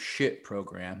of Your Shit"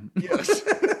 program. Yes.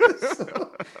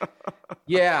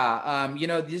 Yeah,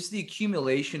 just the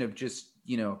accumulation of just,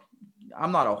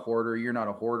 I'm not a hoarder, you're not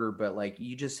a hoarder, but like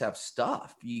you just have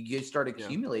stuff. You start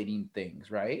accumulating things,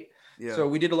 right? Yeah. So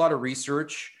we did a lot of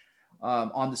research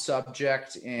on the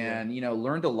subject and,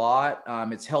 learned a lot.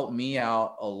 It's helped me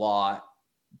out a lot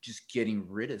just getting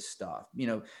rid of stuff.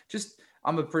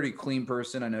 I'm a pretty clean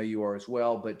person. I know you are as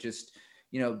well, but just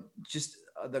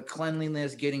the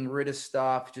cleanliness, getting rid of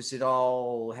stuff, just it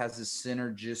all has a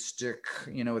synergistic,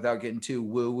 without getting too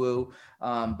woo woo.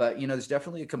 But there's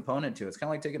definitely a component to it. It's kind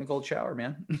of like taking a cold shower,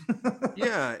 man.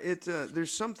 Yeah,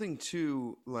 there's something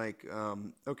to like.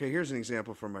 Okay, here's an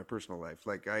example from my personal life.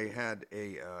 Like I had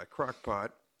a crock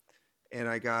pot, and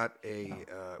I got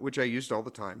which I used all the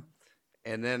time,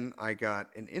 and then I got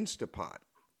an Instapot,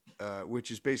 which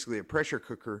is basically a pressure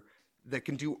cooker that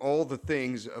can do all the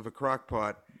things of a crock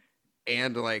pot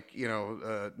and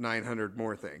 900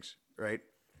 more things, right?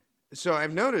 So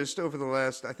I've noticed over the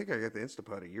last, I think I got the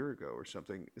Instapot a year ago or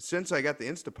something. Since I got the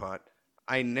Instapot,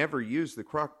 I never used the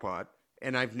crock pot,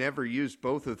 and I've never used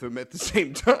both of them at the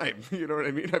same time. You know what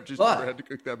I mean? I've just never had to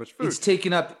cook that much food. It's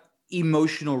taking up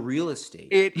emotional real estate.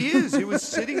 It is. It was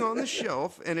sitting on the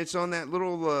shelf, and it's on that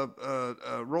little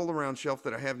roll-around shelf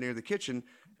that I have near the kitchen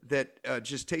that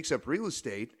just takes up real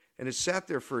estate, and it's sat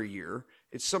there for a year.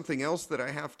 It's something else that I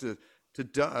have to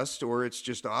dust, or it's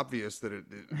just obvious that it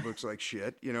looks like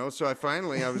shit, So I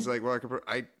was like, well,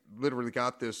 I literally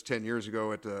got this 10 years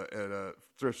ago at a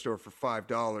thrift store for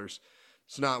 $5.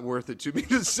 It's not worth it to me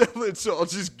to sell it, so I'll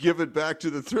just give it back to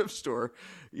the thrift store.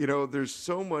 There's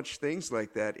so much things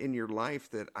like that in your life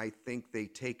that I think they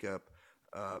take up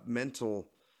mental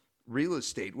real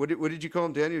estate. What did you call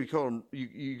him, Daniel? You call him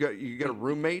you got a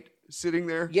roommate sitting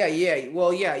there? Yeah.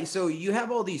 Well, yeah. So you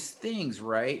have all these things,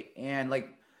 right? And like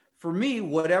for me,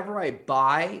 whatever I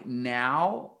buy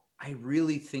now, I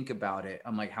really think about it.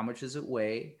 I'm like, how much does it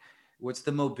weigh? What's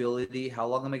the mobility? How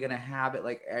long am I going to have it?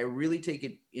 Like, I really take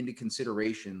it into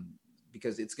consideration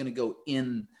because it's going to go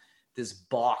in this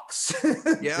box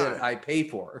that I pay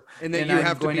for. And then you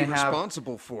have to be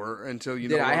responsible for until you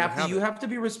know you have to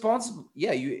be responsible.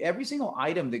 Yeah. Every single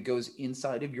item that goes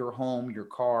inside of your home, your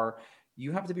car,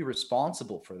 you have to be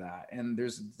responsible for that. And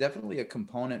there's definitely a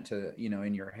component to,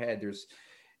 in your head, there's,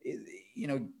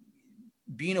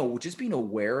 being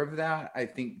aware of that, I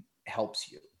think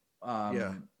helps you.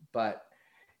 But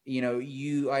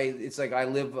it's like I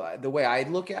live, the way I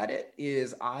look at it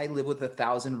is I live with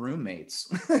 1,000 roommates.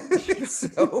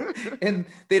 So, and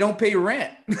they don't pay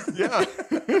rent. Yeah.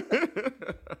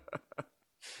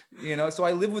 So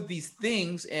I live with these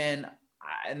things and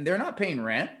they're not paying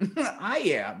rent. I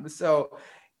am. So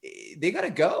they got to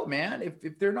go, man.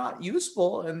 If they're not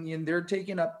useful and they're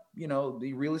taking up,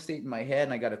 the real estate in my head,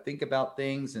 and I got to think about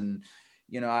things, and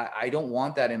I don't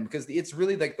want that in, because it's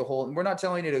really like the whole, we're not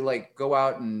telling you to like go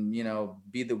out and,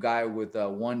 be the guy with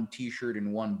one t-shirt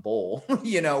and one bowl,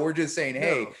 we're just saying,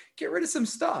 hey, get rid of some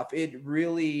stuff. It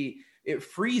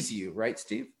frees you, right,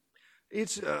 Steve?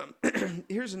 It's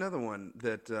here's another one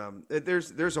that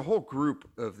there's a whole group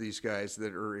of these guys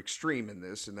that are extreme in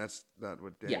this, and that's not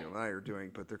what Daniel and I are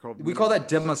doing, but they're called. We call that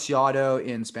demasiado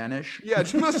in Spanish. Yeah,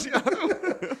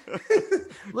 demasiado.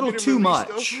 A little too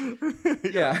much.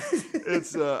 Yeah.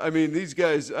 It's these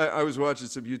guys. I was watching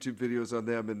some YouTube videos on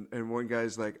them, and one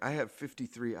guy's like, I have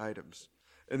 53 items.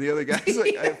 And the other guy's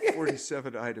like, I have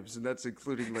 47 items, and that's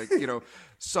including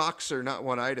socks are not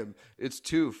one item; it's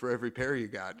two for every pair you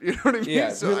got. You know what I mean?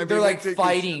 Yeah, so they're like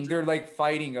fighting. They're like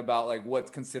fighting about like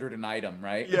what's considered an item,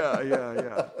 right?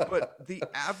 Yeah. But the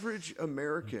average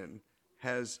American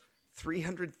has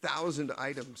 300,000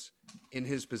 items in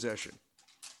his possession,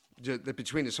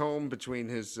 between his home, between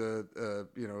his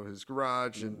his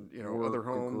garage, and other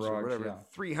homes or whatever. Yeah.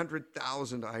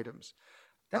 300,000 items.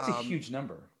 That's a huge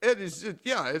number. It is.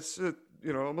 It's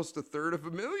almost 1/3 of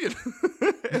a million.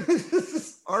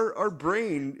 Our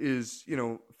brain is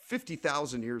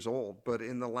 50,000 years old, but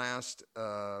in the last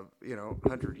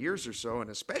 100 years or so, and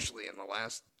especially in the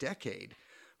last decade,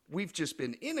 we've just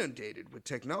been inundated with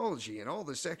technology and all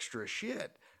this extra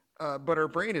shit. But our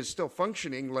brain is still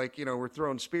functioning like we're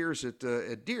throwing spears at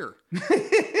deer.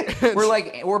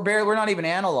 we're not even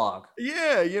analog.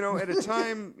 Yeah, at a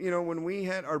time when we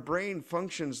had our brain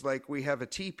functions like we have a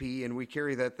teepee and we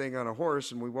carry that thing on a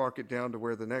horse and we walk it down to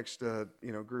where the next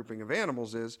grouping of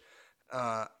animals is.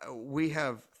 We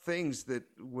have things that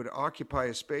would occupy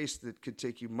a space that could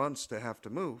take you months to have to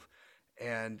move,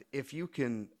 and if you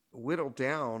can whittle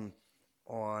down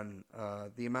on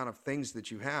the amount of things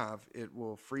that you have, it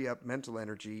will free up mental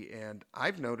energy. And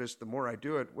I've noticed the more I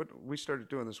do it, we started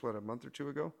doing this, a month or two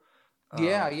ago?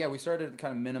 Yeah, we started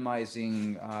kind of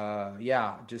minimizing,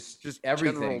 just General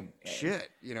everything. shit,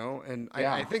 and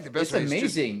Yeah, I think the best it's way is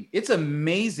just, amazing. It's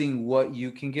amazing what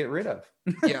you can get rid of.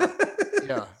 yeah,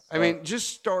 yeah. I So, mean, just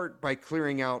start by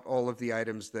clearing out all of the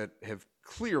items that have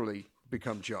clearly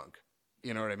become junk.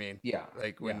 You know what I mean? yeah,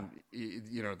 Like yeah.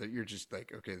 when that you're just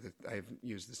like, okay, I haven't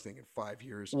used this thing in 5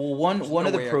 years. Well, There's one no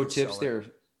of the way I pro could sell tips it. there,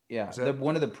 yeah, Is that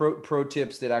one of the pro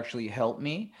tips that actually helped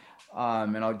me,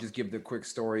 and I'll just give the quick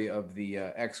story of the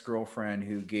ex-girlfriend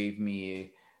who gave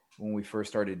me, when we first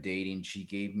started dating, she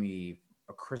gave me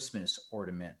a Christmas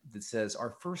ornament that says,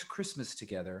 "Our first Christmas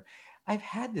together." I've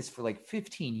had this for like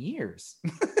 15 years.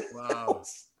 wow,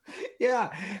 Yeah.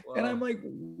 And I'm wow, like,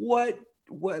 what,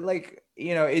 like,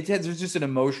 there's just an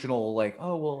emotional, like,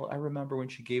 oh, well, I remember when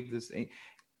she gave this.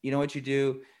 You know what you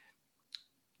do?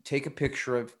 Take a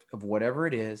picture of whatever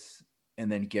it is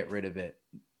and then get rid of it.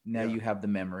 Now yeah, you have the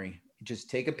memory. Just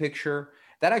take a picture.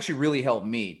 That actually really helped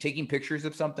me, taking pictures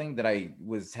of something that I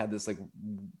had this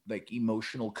like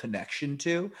emotional connection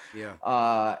to.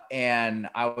 yeah, And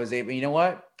I was able, you know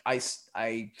what? I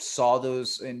saw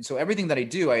those. And so everything that I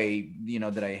do,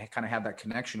 that I kind of have that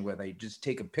connection with, I just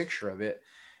take a picture of it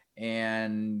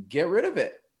and get rid of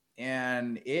it.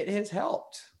 And it has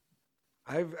helped.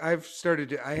 I've started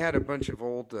to, I had a bunch of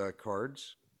old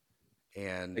cards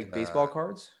and Like baseball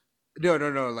cards. no,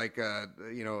 like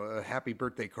happy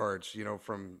birthday cards,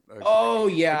 from Oh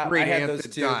a yeah, I great had aunt those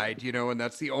that too. died, and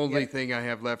that's the only Yeah. thing I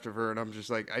have left of her, and I'm just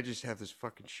like, I just have this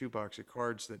fucking shoebox of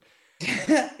cards that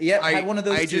Yep, I I had one of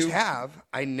those I too. just have.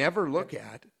 I never look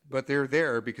at, but they're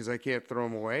there because I can't throw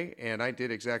them away. And I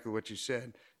did exactly what you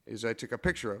said. Is I took a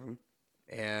picture of them,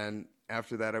 and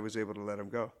after that, I was able to let them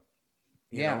go.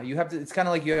 You Yeah, know, you have to. It's kind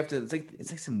of like you have to. It's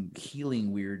like some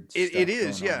healing weird it, stuff it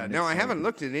is, going yeah. on. Now It's I like, haven't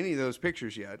looked at any of those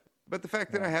pictures yet, but the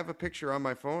fact that I yeah. have a picture on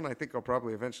my phone, I think I'll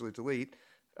probably eventually delete.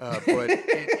 But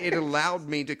it allowed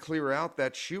me to clear out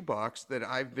that shoebox that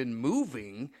I've been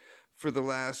moving for the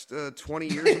last 20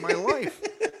 years of my life.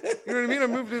 You know what I mean? I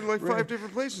moved into like 5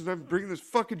 different places, and I'm bringing this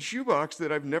fucking shoebox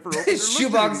that I've never opened or looked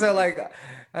Shoebox at. are like,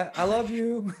 I love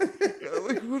you. Yeah,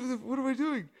 like, what am I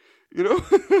doing?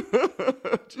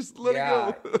 Just let it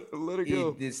Yeah, go. Let it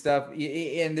go. this stuff,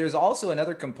 and there's also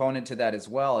another component to that as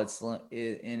well. Is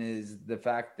the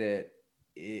fact that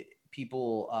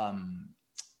people,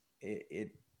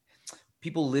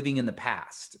 people living in the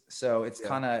past. So it's Yeah,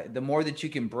 kind of, the more that you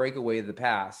can break away the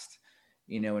past,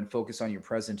 and focus on your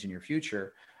present and your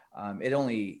future, it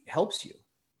only helps you.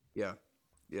 yeah,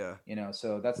 yeah,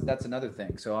 So that's another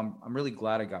thing. So I'm really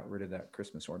glad I got rid of that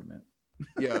Christmas ornament.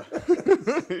 yeah.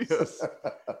 Yes.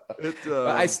 It.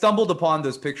 I stumbled upon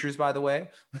those pictures, by the way,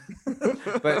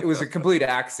 but it was a complete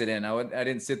accident. I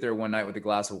didn't sit there one night with a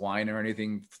glass of wine or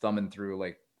anything, thumbing through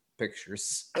like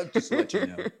pictures. Just to let you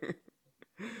know.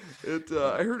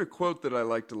 I heard a quote that I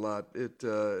liked a lot.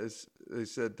 They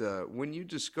said, when you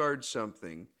discard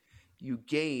something, you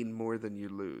gain more than you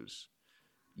lose.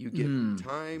 You get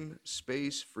time,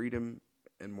 space, freedom,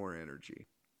 and more energy.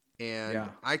 And Yeah.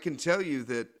 I can tell you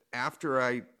that after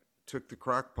I took the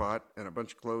crock pot and a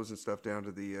bunch of clothes and stuff down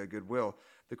to the Goodwill,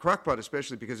 the crock pot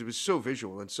especially, because it was so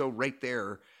visual and so right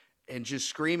there and just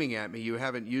screaming at me, you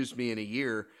haven't used me in a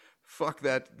year. Fuck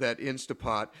that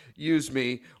Instapot. Use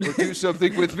me or do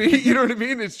something with me. You know what I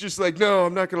mean? It's just like, no,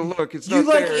 I'm not going to look. It's You not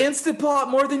like there. Instapot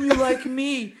more than you like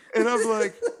me. And I'm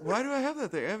like, why do I have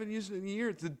that thing? I haven't used it in a year.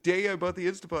 It's the day I bought the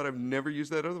Instapot. I've never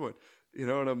used that other one. And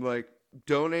I'm like,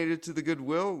 donate it to the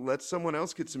Goodwill. Let someone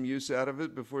else get some use out of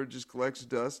it before it just collects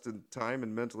dust and time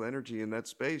and mental energy in that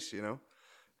space,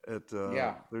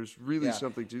 Yeah. There's really Yeah.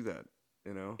 something to that,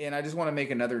 And I just want to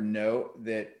make another note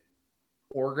that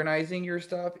organizing your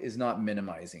stuff is not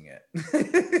minimizing it.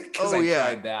 'Cause Oh, I yeah.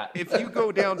 tried that. If you go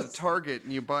down to Target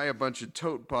and you buy a bunch of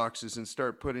tote boxes and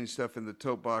start putting stuff in the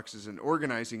tote boxes and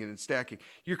organizing it and stacking,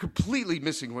 you're completely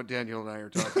missing what Daniel and I are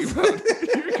talking about.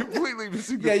 You're completely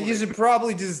missing the Yeah, point. you should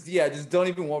probably just don't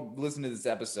even listen to this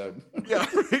episode. Yeah,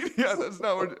 right? Yeah, that's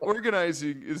not what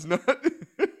organizing is not.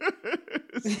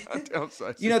 It's not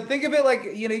downsizing. Think of it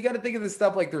like, you got to think of this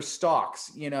stuff like they're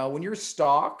stocks. When your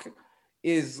stock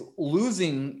is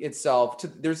losing itself,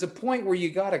 there's a point where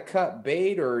you got to cut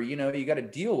bait, or you got to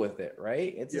deal with it,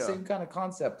 right? It's the Yeah. same kind of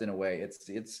concept in a way. It's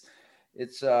you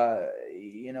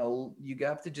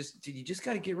have to you just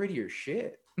got to get rid of your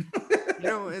shit.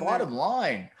 And Bottom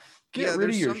line, get rid of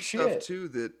there's your some shit. stuff too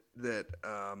that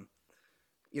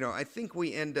I think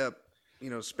we end up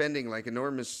spending like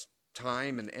enormous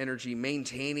time and energy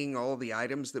maintaining all the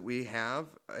items that we have,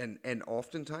 and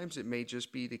oftentimes it may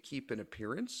just be to keep an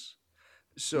appearance.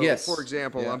 So, for Yes.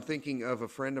 example, Yeah. I'm thinking of a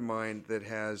friend of mine that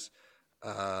has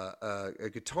a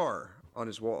guitar on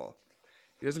his wall.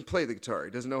 He doesn't play the guitar.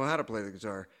 He doesn't know how to play the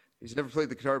guitar. He's never played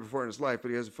the guitar before in his life, but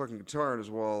he has a fucking guitar on his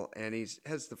wall, and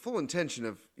has the full intention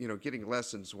of, getting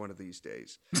lessons one of these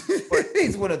days.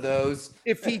 He's one of those.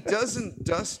 If he doesn't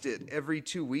dust it every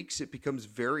 2 weeks, it becomes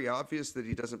very obvious that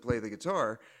he doesn't play the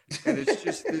guitar, and it's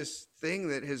just this thing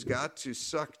that has got to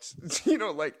suck,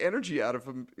 like energy out of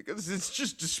him because it's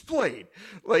just displayed,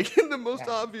 like in the most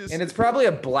obvious. And it's probably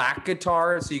a black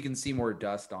guitar, so you can see more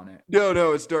dust on it.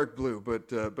 No, it's dark blue, but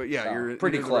yeah, Oh, you're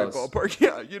pretty in the right close. ballpark.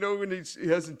 Yeah, when he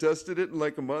hasn't dusted it in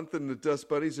like a month, and the dust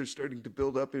bunnies are starting to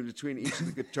build up in between each of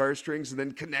the guitar strings and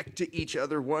then connect to each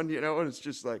other one, and it's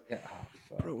just like, Yeah. Oh,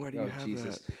 fuck. bro, why do you have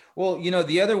that? Well,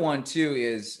 the other one too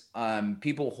is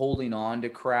people holding on to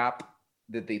crap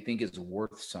that they think is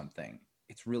worth something.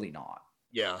 It's really not.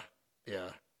 Yeah.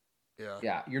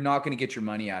 Yeah, you're not going to get your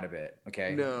money out of it.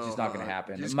 Okay, No, it's just not going to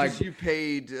happen. Just My- because you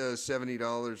paid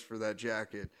 $70 for that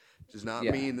jacket does not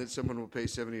Yeah. mean that someone will pay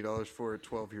 $70 for it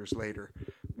 12 years later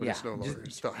when it's no longer in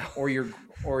style. or your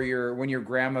when your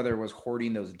grandmother was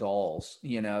hoarding those dolls,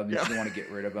 you didn't want to get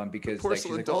rid of them because she's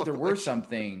Porcelain like, doll oh, they're worth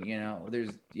something, there's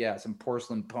some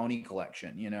porcelain pony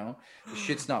collection, the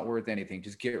shit's not worth anything,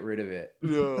 just get rid of it.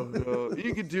 No.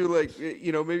 You could do like,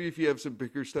 maybe if you have some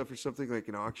bigger stuff or something like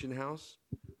an auction house.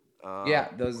 That's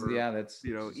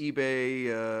eBay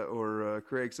or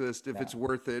Craigslist if it's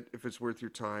worth it, if it's worth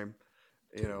your time,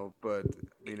 but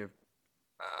I mean, if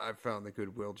I found the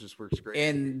Goodwill just works great.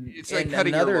 And it's like and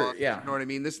cutting another, your loss. yeah. You know what I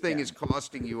mean? This thing is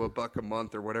costing you $1 a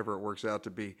month or whatever it works out to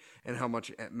be, and how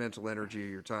much mental energy of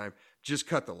your time. Just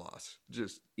cut the loss.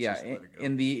 Just let it go.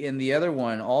 in the other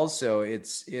one also,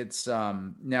 it's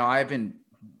now I haven't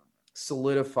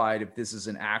solidified if this is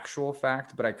an actual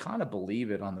fact, but I kind of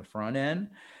believe it on the front end,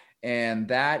 and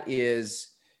that is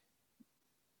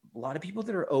a lot of people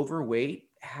that are overweight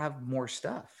have more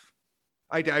stuff.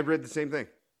 I read the same thing.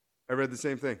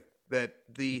 That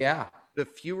the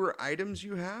fewer items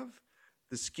you have,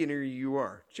 the skinnier you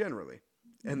are generally,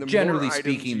 and the Generally more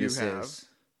speaking, items this you have, is.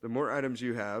 the more items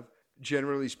you have,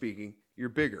 generally speaking, you're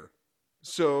bigger.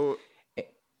 So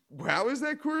how is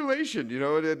that correlation?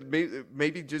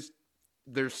 Maybe just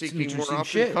they're seeking more interesting often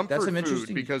shit. comfort That's some food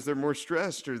interesting- because they're more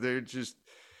stressed, or they're just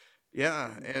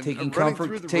and taking I'm running through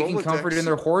comfort the taking comfort in Rolodex.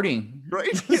 their hoarding.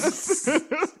 Right? Yes.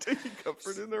 Taking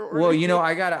comfort in their Well, hoarding.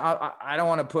 I don't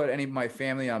want to put any of my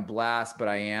family on blast, but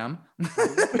I am.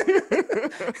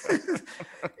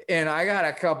 And I got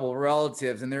a couple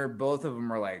relatives, and both of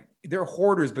them are like, they're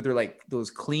hoarders, but they're like those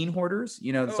clean hoarders,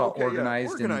 it's all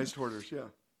organized. Organized hoarders, yeah.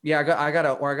 Yeah, I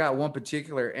got one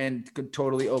particular and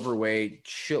totally overweight,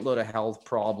 shitload of health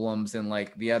problems, and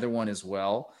like the other one as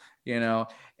well,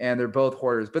 and they're both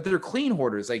hoarders, but they're clean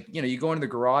hoarders. Like, you go into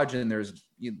the garage and there's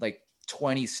like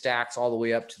 20 stacks all the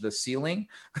way up to the ceiling,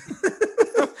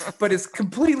 but it's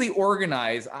completely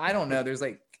organized. I don't know. There's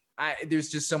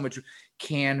just so much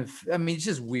it's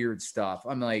just weird stuff.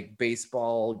 I'm like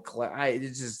baseball.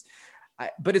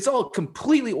 But it's all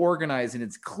completely organized and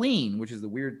it's clean, which is the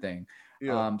weird thing.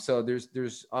 Yeah. So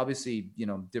there's obviously,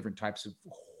 different types of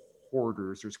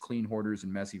hoarders. There's clean hoarders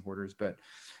and messy hoarders, but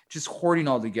just hoarding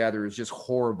all together is just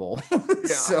horrible.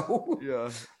 So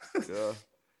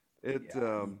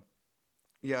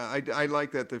I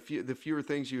like that. The fewer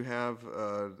things you have,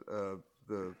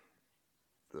 the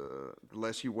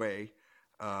less you weigh.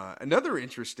 Another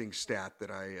interesting stat that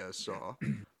I saw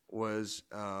was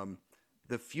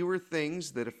the fewer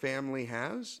things that a family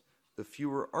has, the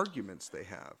fewer arguments they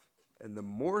have. And the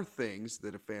more things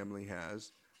that a family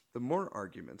has, the more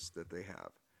arguments that they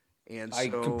have. And I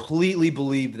so completely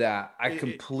believe that.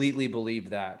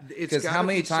 Because how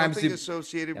many times something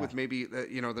associated with maybe the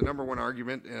number one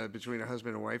argument between a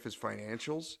husband and wife is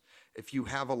financials. If you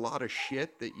have a lot of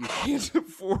shit that you can't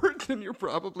afford, then you're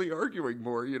probably arguing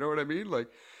more. You know what I mean? Like,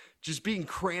 just being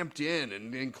cramped in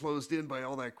and closed in by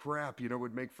all that crap,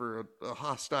 would make for a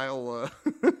hostile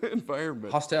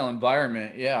environment. Hostile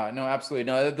environment. Yeah, no, absolutely.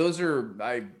 No, those are,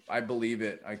 I believe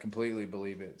it. I completely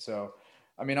believe it. So,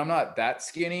 I mean, I'm not that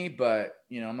skinny, but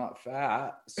I'm not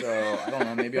fat. So I don't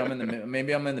know. Maybe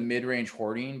I'm in the mid-range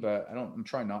hoarding, but I'm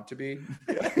trying not to be.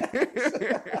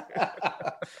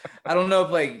 I don't know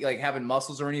if like having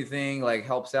muscles or anything like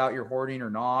helps out your hoarding or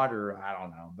not, or I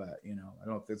don't know, but I don't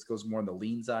know if this goes more on the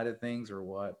lean side of things or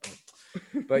what.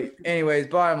 But anyways,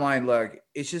 bottom line, look,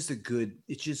 it's just good.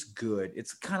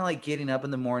 It's kind of like getting up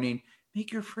in the morning,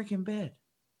 make your freaking bed.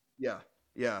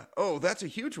 Yeah. Oh, that's a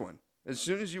huge one. As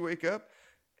soon as you wake up,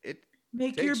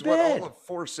 Make your Takes what, all bed. of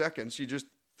 4 seconds. You just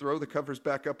throw the covers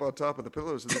back up on top of the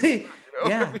pillows. And then,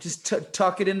 Yeah, just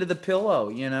tuck it into the pillow,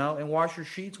 and wash your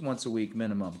sheets once a week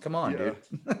minimum. Come on, dude.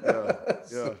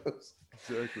 yeah,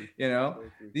 exactly.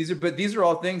 These are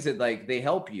all things that like they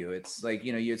help you. It's like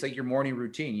it's like your morning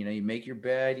routine. You make your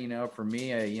bed. For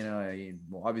me,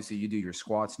 well, obviously you do your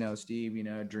squats now, Steve.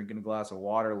 Drinking a glass of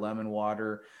water, lemon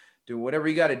water, do whatever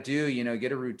you got to do.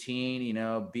 Get a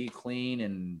routine. Be clean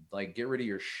and like get rid of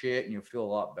your shit, and you'll feel a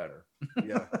lot better.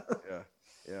 Yeah.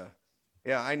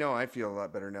 I know. I feel a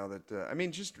lot better now that I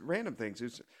mean, just random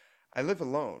things. I live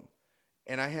alone,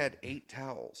 and I had 8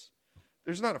 towels.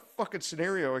 There's not a fucking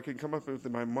scenario I can come up with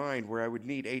in my mind where I would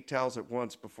need 8 towels at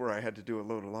once before I had to do a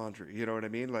load of laundry. You know what I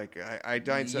mean? Like I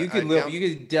died. You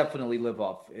could definitely live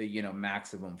off,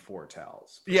 maximum 4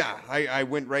 towels. Yeah, I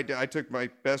went right down. I took my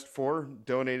best 4,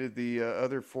 donated the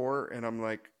other 4, and I'm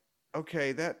like,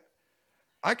 okay,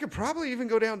 I could probably even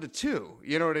go down to 2.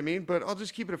 You know what I mean? But I'll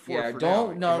just keep it at 4. Yeah,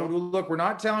 for now, look, we're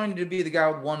not telling you to be the guy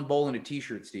with 1 bowl and a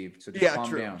t-shirt, Steve. So just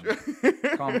calm down.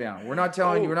 Calm down. We're not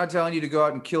telling you to go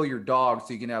out and kill your dog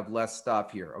so you can have less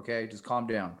stuff here. Okay, just calm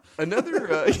down.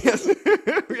 Another yes,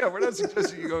 yeah, we're not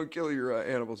suggesting you go and kill your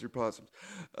animals, your possums.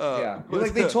 Yeah,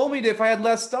 like they told me that if I had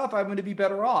less stuff, I'm going to be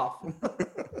better off.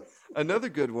 Another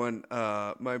good one.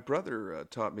 My brother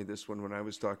taught me this one when I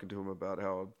was talking to him about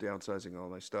how I'm downsizing all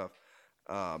my stuff.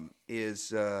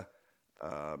 Is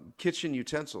kitchen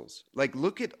utensils. Like,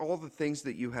 look at all the things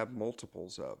that you have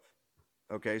multiples of.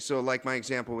 Okay, so like my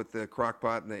example with the crock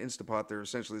pot and the Instapot, they're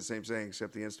essentially the same thing,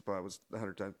 except the Instapot was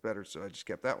 100 times better, so I just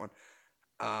kept that one.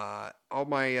 All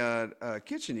my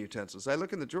kitchen utensils, I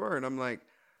look in the drawer and I'm like,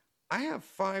 I have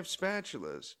 5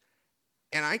 spatulas,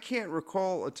 and I can't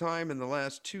recall a time in the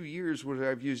last 2 years where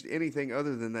I've used anything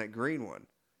other than that green one.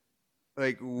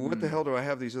 Like, what the hell do I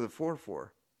have these other 4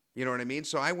 for? You know what I mean?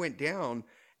 So I went down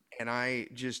and I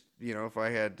just, if I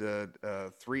had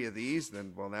 3 of these,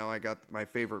 then, well, now I got my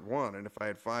favorite one. And if I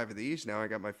had 5 of these, now I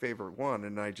got my favorite one.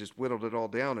 And I just whittled it all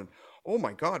down. And, oh,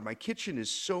 my God, my kitchen is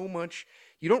so much.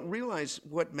 You don't realize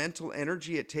what mental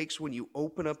energy it takes when you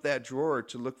open up that drawer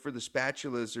to look for the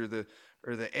spatulas or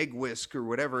the egg whisk or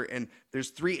whatever. And there's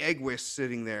 3 egg whisks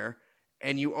sitting there.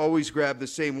 And you always grab the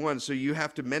same one. So you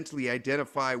have to mentally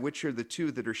identify which are the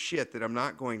 2 that are shit that I'm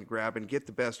not going to grab and get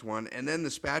the best one. And then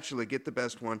the spatula, get the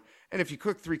best one. And if you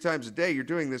cook 3 times a day, you're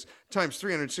doing this times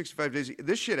 365 days.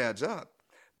 This shit adds up.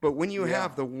 But when you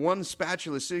have the one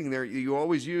spatula sitting there you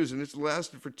always use, and it's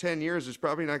lasted for 10 years, it's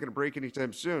probably not going to break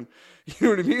anytime soon. You know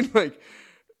what I mean? Like,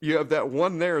 you have that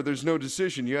one there, there's no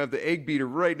decision. You have the egg beater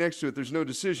right next to it, there's no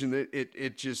decision.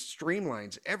 It just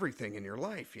streamlines everything in your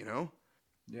life,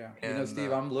 Yeah. And,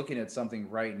 Steve, I'm looking at something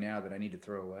right now that I need to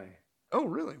throw away. Oh,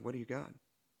 really? What do you got?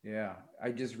 Yeah.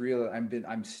 I just realized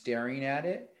I'm staring at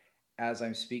it as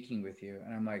I'm speaking with you.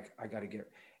 And I'm like, I got to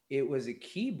it was a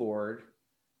keyboard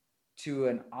to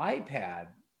an iPad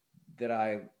that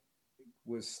I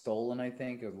was stolen, I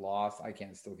think. It was lost. I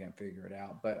still can't figure it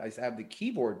out. But I have the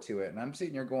keyboard to it. And I'm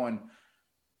sitting here going,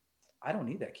 I don't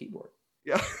need that keyboard.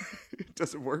 Yeah, it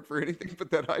doesn't work for anything but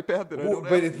that iPad that I don't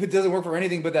but have. it doesn't work for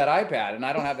anything but that iPad, and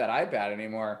I don't have that iPad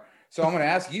anymore. So I'm going to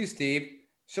ask you, Steve,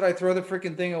 should I throw the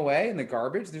freaking thing away in the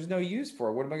garbage? There's no use for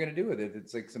it. What am I going to do with it?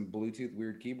 It's like some Bluetooth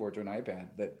weird keyboard to an iPad.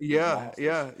 Yeah.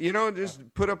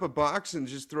 Just put up a box and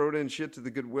just throw it in shit to the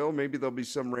Goodwill. Maybe there'll be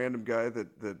some random guy that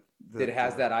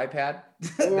has that iPad.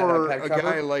 Or that iPad a cover?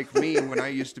 guy like me when I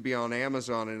used to be on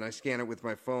Amazon and I scan it with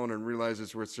my phone and realize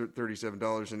it's worth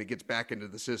 $37 and it gets back into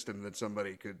the system that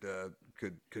somebody could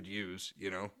use,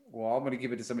 Well, I'm going to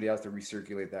give it to somebody else to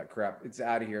recirculate that crap. It's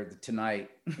out of here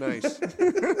tonight. Nice.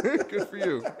 Good for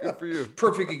you. Good for you.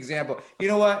 Perfect example. You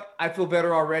know what? I feel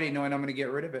better already knowing I'm going to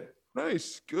get rid of it.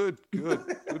 Nice. Good for you.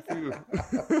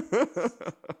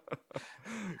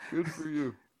 Good for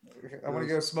you. I want to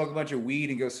go smoke a bunch of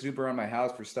weed and go snoop around my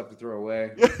house for stuff to throw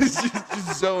away.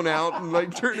 just zone out and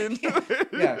like turn into it.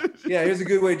 Yeah. Here's a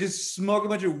good way. Just smoke a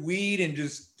bunch of weed and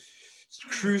just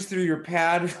cruise through your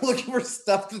pad looking for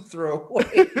stuff to throw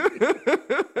away.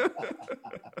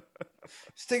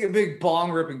 Just take a big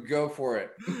bong rip and go for it.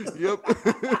 Yep.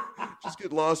 Just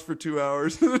get lost for 2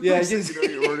 hours. Yeah,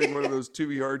 you're ordering one of those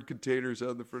 2-yard containers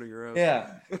out in the front of your house.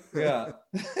 Yeah.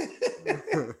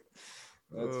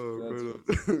 That's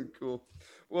cool.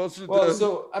 Well,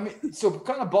 so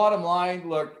kind of bottom line,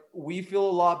 look, we feel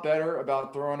a lot better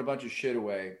about throwing a bunch of shit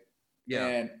away. Yeah.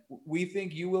 And we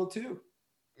think you will too.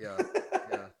 Yeah.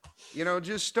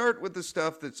 Just start with the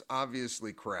stuff that's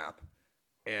obviously crap.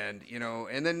 And,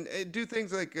 and then do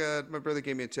things like my brother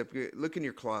gave me a tip. Look in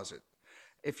your closet.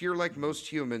 If you're like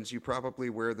most humans, you probably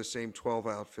wear the same 12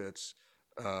 outfits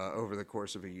over the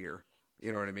course of a year.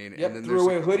 You know what I mean? Yep, And then threw there's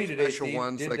away a some hoodie today, special Steve.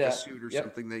 ones Did like that. a suit or Yep.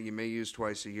 something that you may use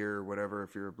twice a year or whatever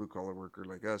if you're a blue collar worker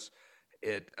like us.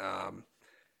 It,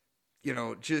 you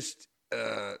know, just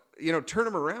you know, turn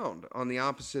them around on the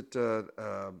opposite.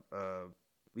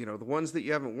 You know, the ones that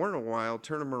you haven't worn in a while,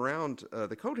 turn them around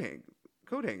the coat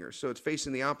hangers so it's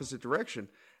facing the opposite direction.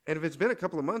 And if it's been a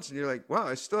couple of months and you're like, wow,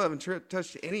 I still haven't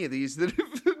touched any of these that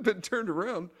have been turned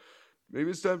around, maybe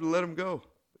it's time to let them go.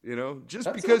 You know,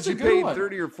 just because That's a you good paid one.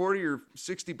 30 or 40 or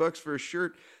 60 bucks for a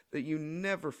shirt that you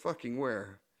never fucking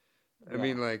wear. I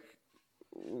mean, like,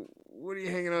 what are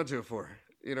you hanging on to it for?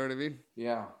 You know what I mean?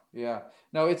 Yeah, yeah.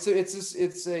 No, it's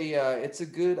a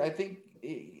good. I think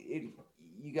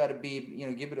you got to be, you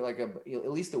know, give it like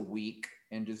at least a week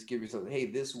and just give yourself, hey,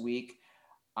 this week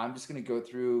I'm just gonna go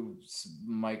through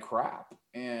my crap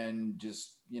and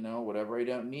just, you know, whatever I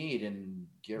don't need and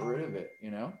get rid of it.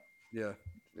 You know? Yeah,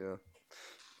 yeah.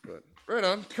 But right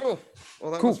on, cool.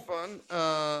 Well, that Cool. was fun.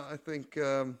 I think,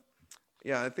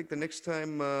 I think the next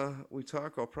time we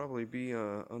talk, I'll probably be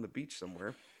on the beach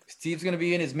somewhere. Steve's gonna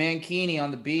be in his mankini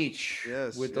on the beach,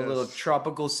 Yes, with the little yes.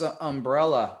 tropical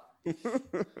umbrella,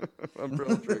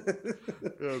 Umbrella trick.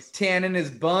 Yes. tanning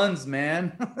his buns,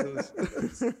 man.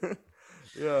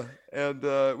 Yeah, and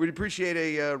we'd appreciate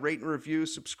a rate and review,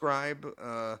 subscribe. We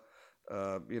got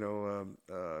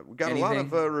a lot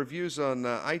of Anything. reviews on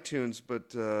iTunes,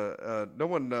 but no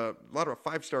one, a lot of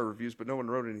 5-star reviews, but no one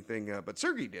wrote anything. But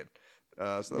Sergey did,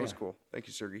 so that was cool. Thank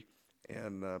you, Sergey.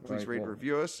 And please rate and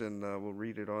review us, and we'll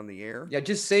read it on the air. Yeah,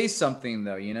 just say something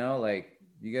though. You know, like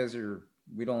you guys are.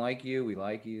 We don't like you. We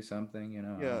like you. Something. You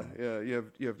know. Yeah.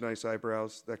 You have nice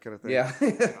eyebrows, that kind of thing. Yeah.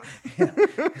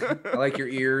 I like your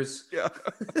ears. Yeah.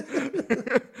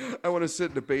 I want to sit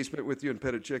in the basement with you and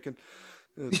pet a chicken.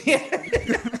 Yeah.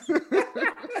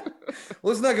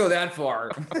 Let's not go that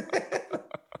far.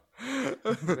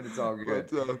 But it's all good.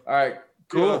 But, All right.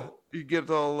 Cool. yeah, you get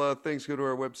all things, go to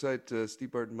our website,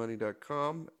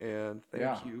 stevebartonmoney.com. And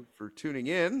thank you for tuning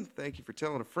in. Thank you for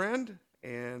telling a friend.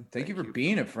 And Thank you for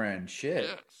being a friend. Shit.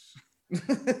 Yes.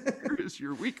 Here is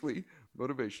your weekly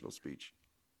motivational speech.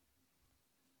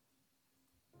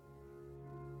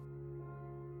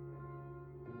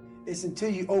 It's until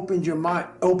you open your mind,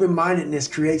 open-mindedness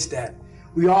creates that.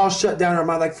 We all shut down our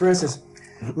mind. Like, for instance,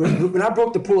 when I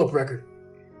broke the pull-up record,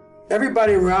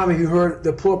 everybody around me who heard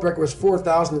the pull-up record was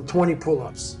 4,020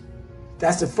 pull-ups.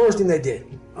 That's the first thing they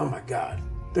did. Oh my God.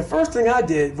 The first thing I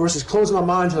did versus closing my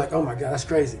mind, you're like, oh my God, that's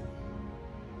crazy.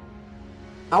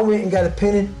 I went and got a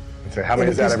pen. So how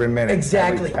many is that every minute?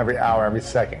 Exactly. Every hour, every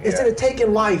second. Instead of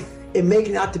taking life and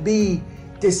making it out to be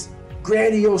this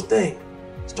grandiose thing,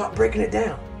 start breaking it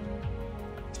down.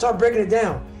 Start breaking it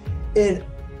down. And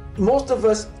most of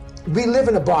us, we live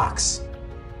in a box.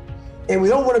 And we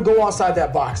don't want to go outside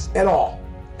that box at all,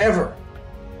 ever.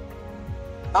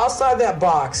 Outside that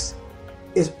box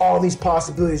is all these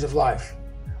possibilities of life.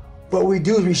 What we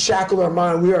do is we shackle our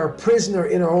mind. We are a prisoner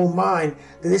in our own mind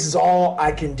that this is all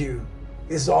I can do.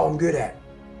 This is all I'm good at.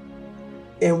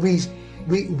 And we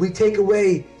take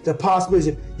away the possibilities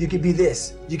of you could be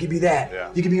this, you could be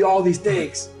that, you could be all these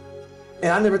things.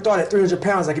 And I never thought at 300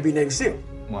 pounds I could be Navy SEAL.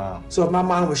 Wow. So if my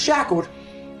mind was shackled,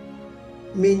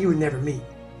 me and you would never meet.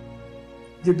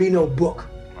 There'd be no book.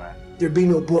 Right. There'd be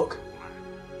no book.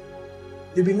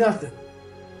 There'd be nothing.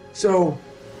 So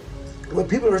what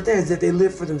people understand is that they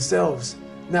live for themselves,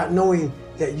 not knowing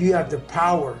that you have the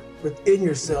power within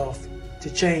yourself to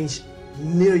change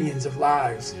millions of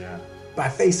lives by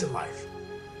facing life.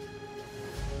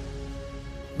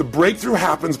 The breakthrough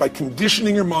happens by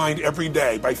conditioning your mind every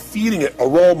day, by feeding it a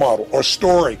role model or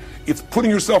story. It's putting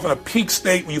yourself in a peak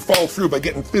state where you follow through by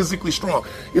getting physically strong.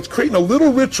 It's creating a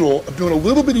little ritual of doing a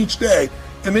little bit each day,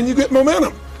 and then you get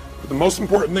momentum. But the most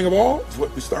important thing of all is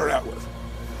what we started out with.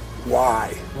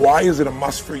 Why? Why is it a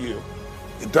must for you?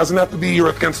 It doesn't have to be you're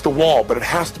against the wall, but it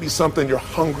has to be something you're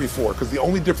hungry for, because the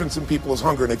only difference in people is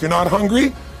hunger. And if you're not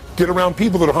hungry, get around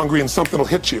people that are hungry and something will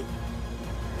hit you.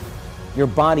 Your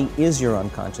body is your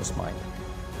unconscious mind.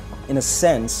 In a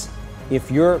sense, if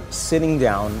you're sitting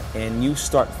down and you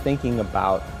start thinking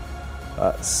about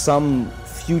some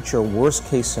future worst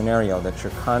case scenario that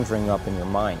you're conjuring up in your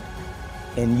mind,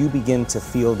 and you begin to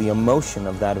feel the emotion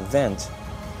of that event,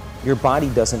 your body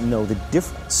doesn't know the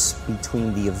difference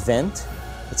between the event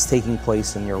that's taking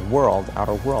place in your world,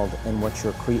 outer world, and what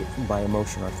you're creating by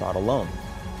emotion or thought alone.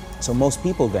 So most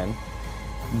people then,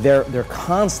 they're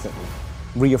constantly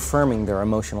reaffirming their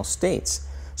emotional states.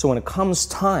 So when it comes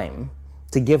time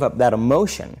to give up that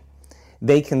emotion,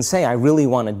 they can say, I really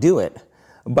want to do it,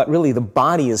 but really the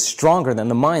body is stronger than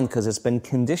the mind because it's been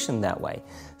conditioned that way.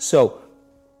 So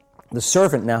the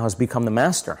servant now has become the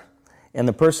master. And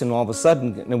the person, all of a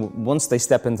sudden, once they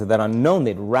step into that unknown,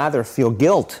 they'd rather feel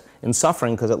guilt and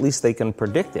suffering because at least they can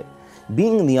predict it.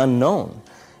 Being in the unknown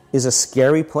is a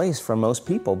scary place for most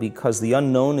people because the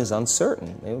unknown is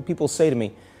uncertain. People say to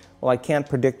me, well, I can't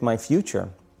predict my future.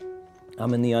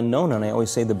 I'm in the unknown, and I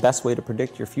always say the best way to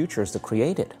predict your future is to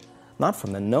create it. Not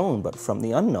from the known, but from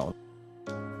the unknown.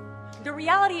 The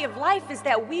reality of life is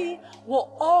that we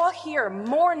will all hear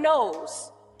more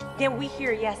no's than we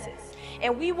hear yeses.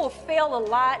 And we will fail a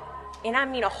lot, and I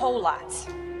mean a whole lot.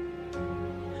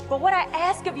 But what I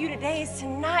ask of you today is to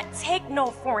not take no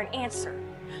for an answer.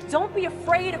 Don't be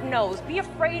afraid of no's. Be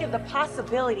afraid of the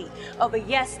possibility of a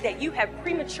yes that you have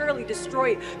prematurely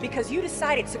destroyed because you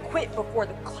decided to quit before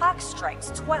the clock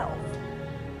strikes 12.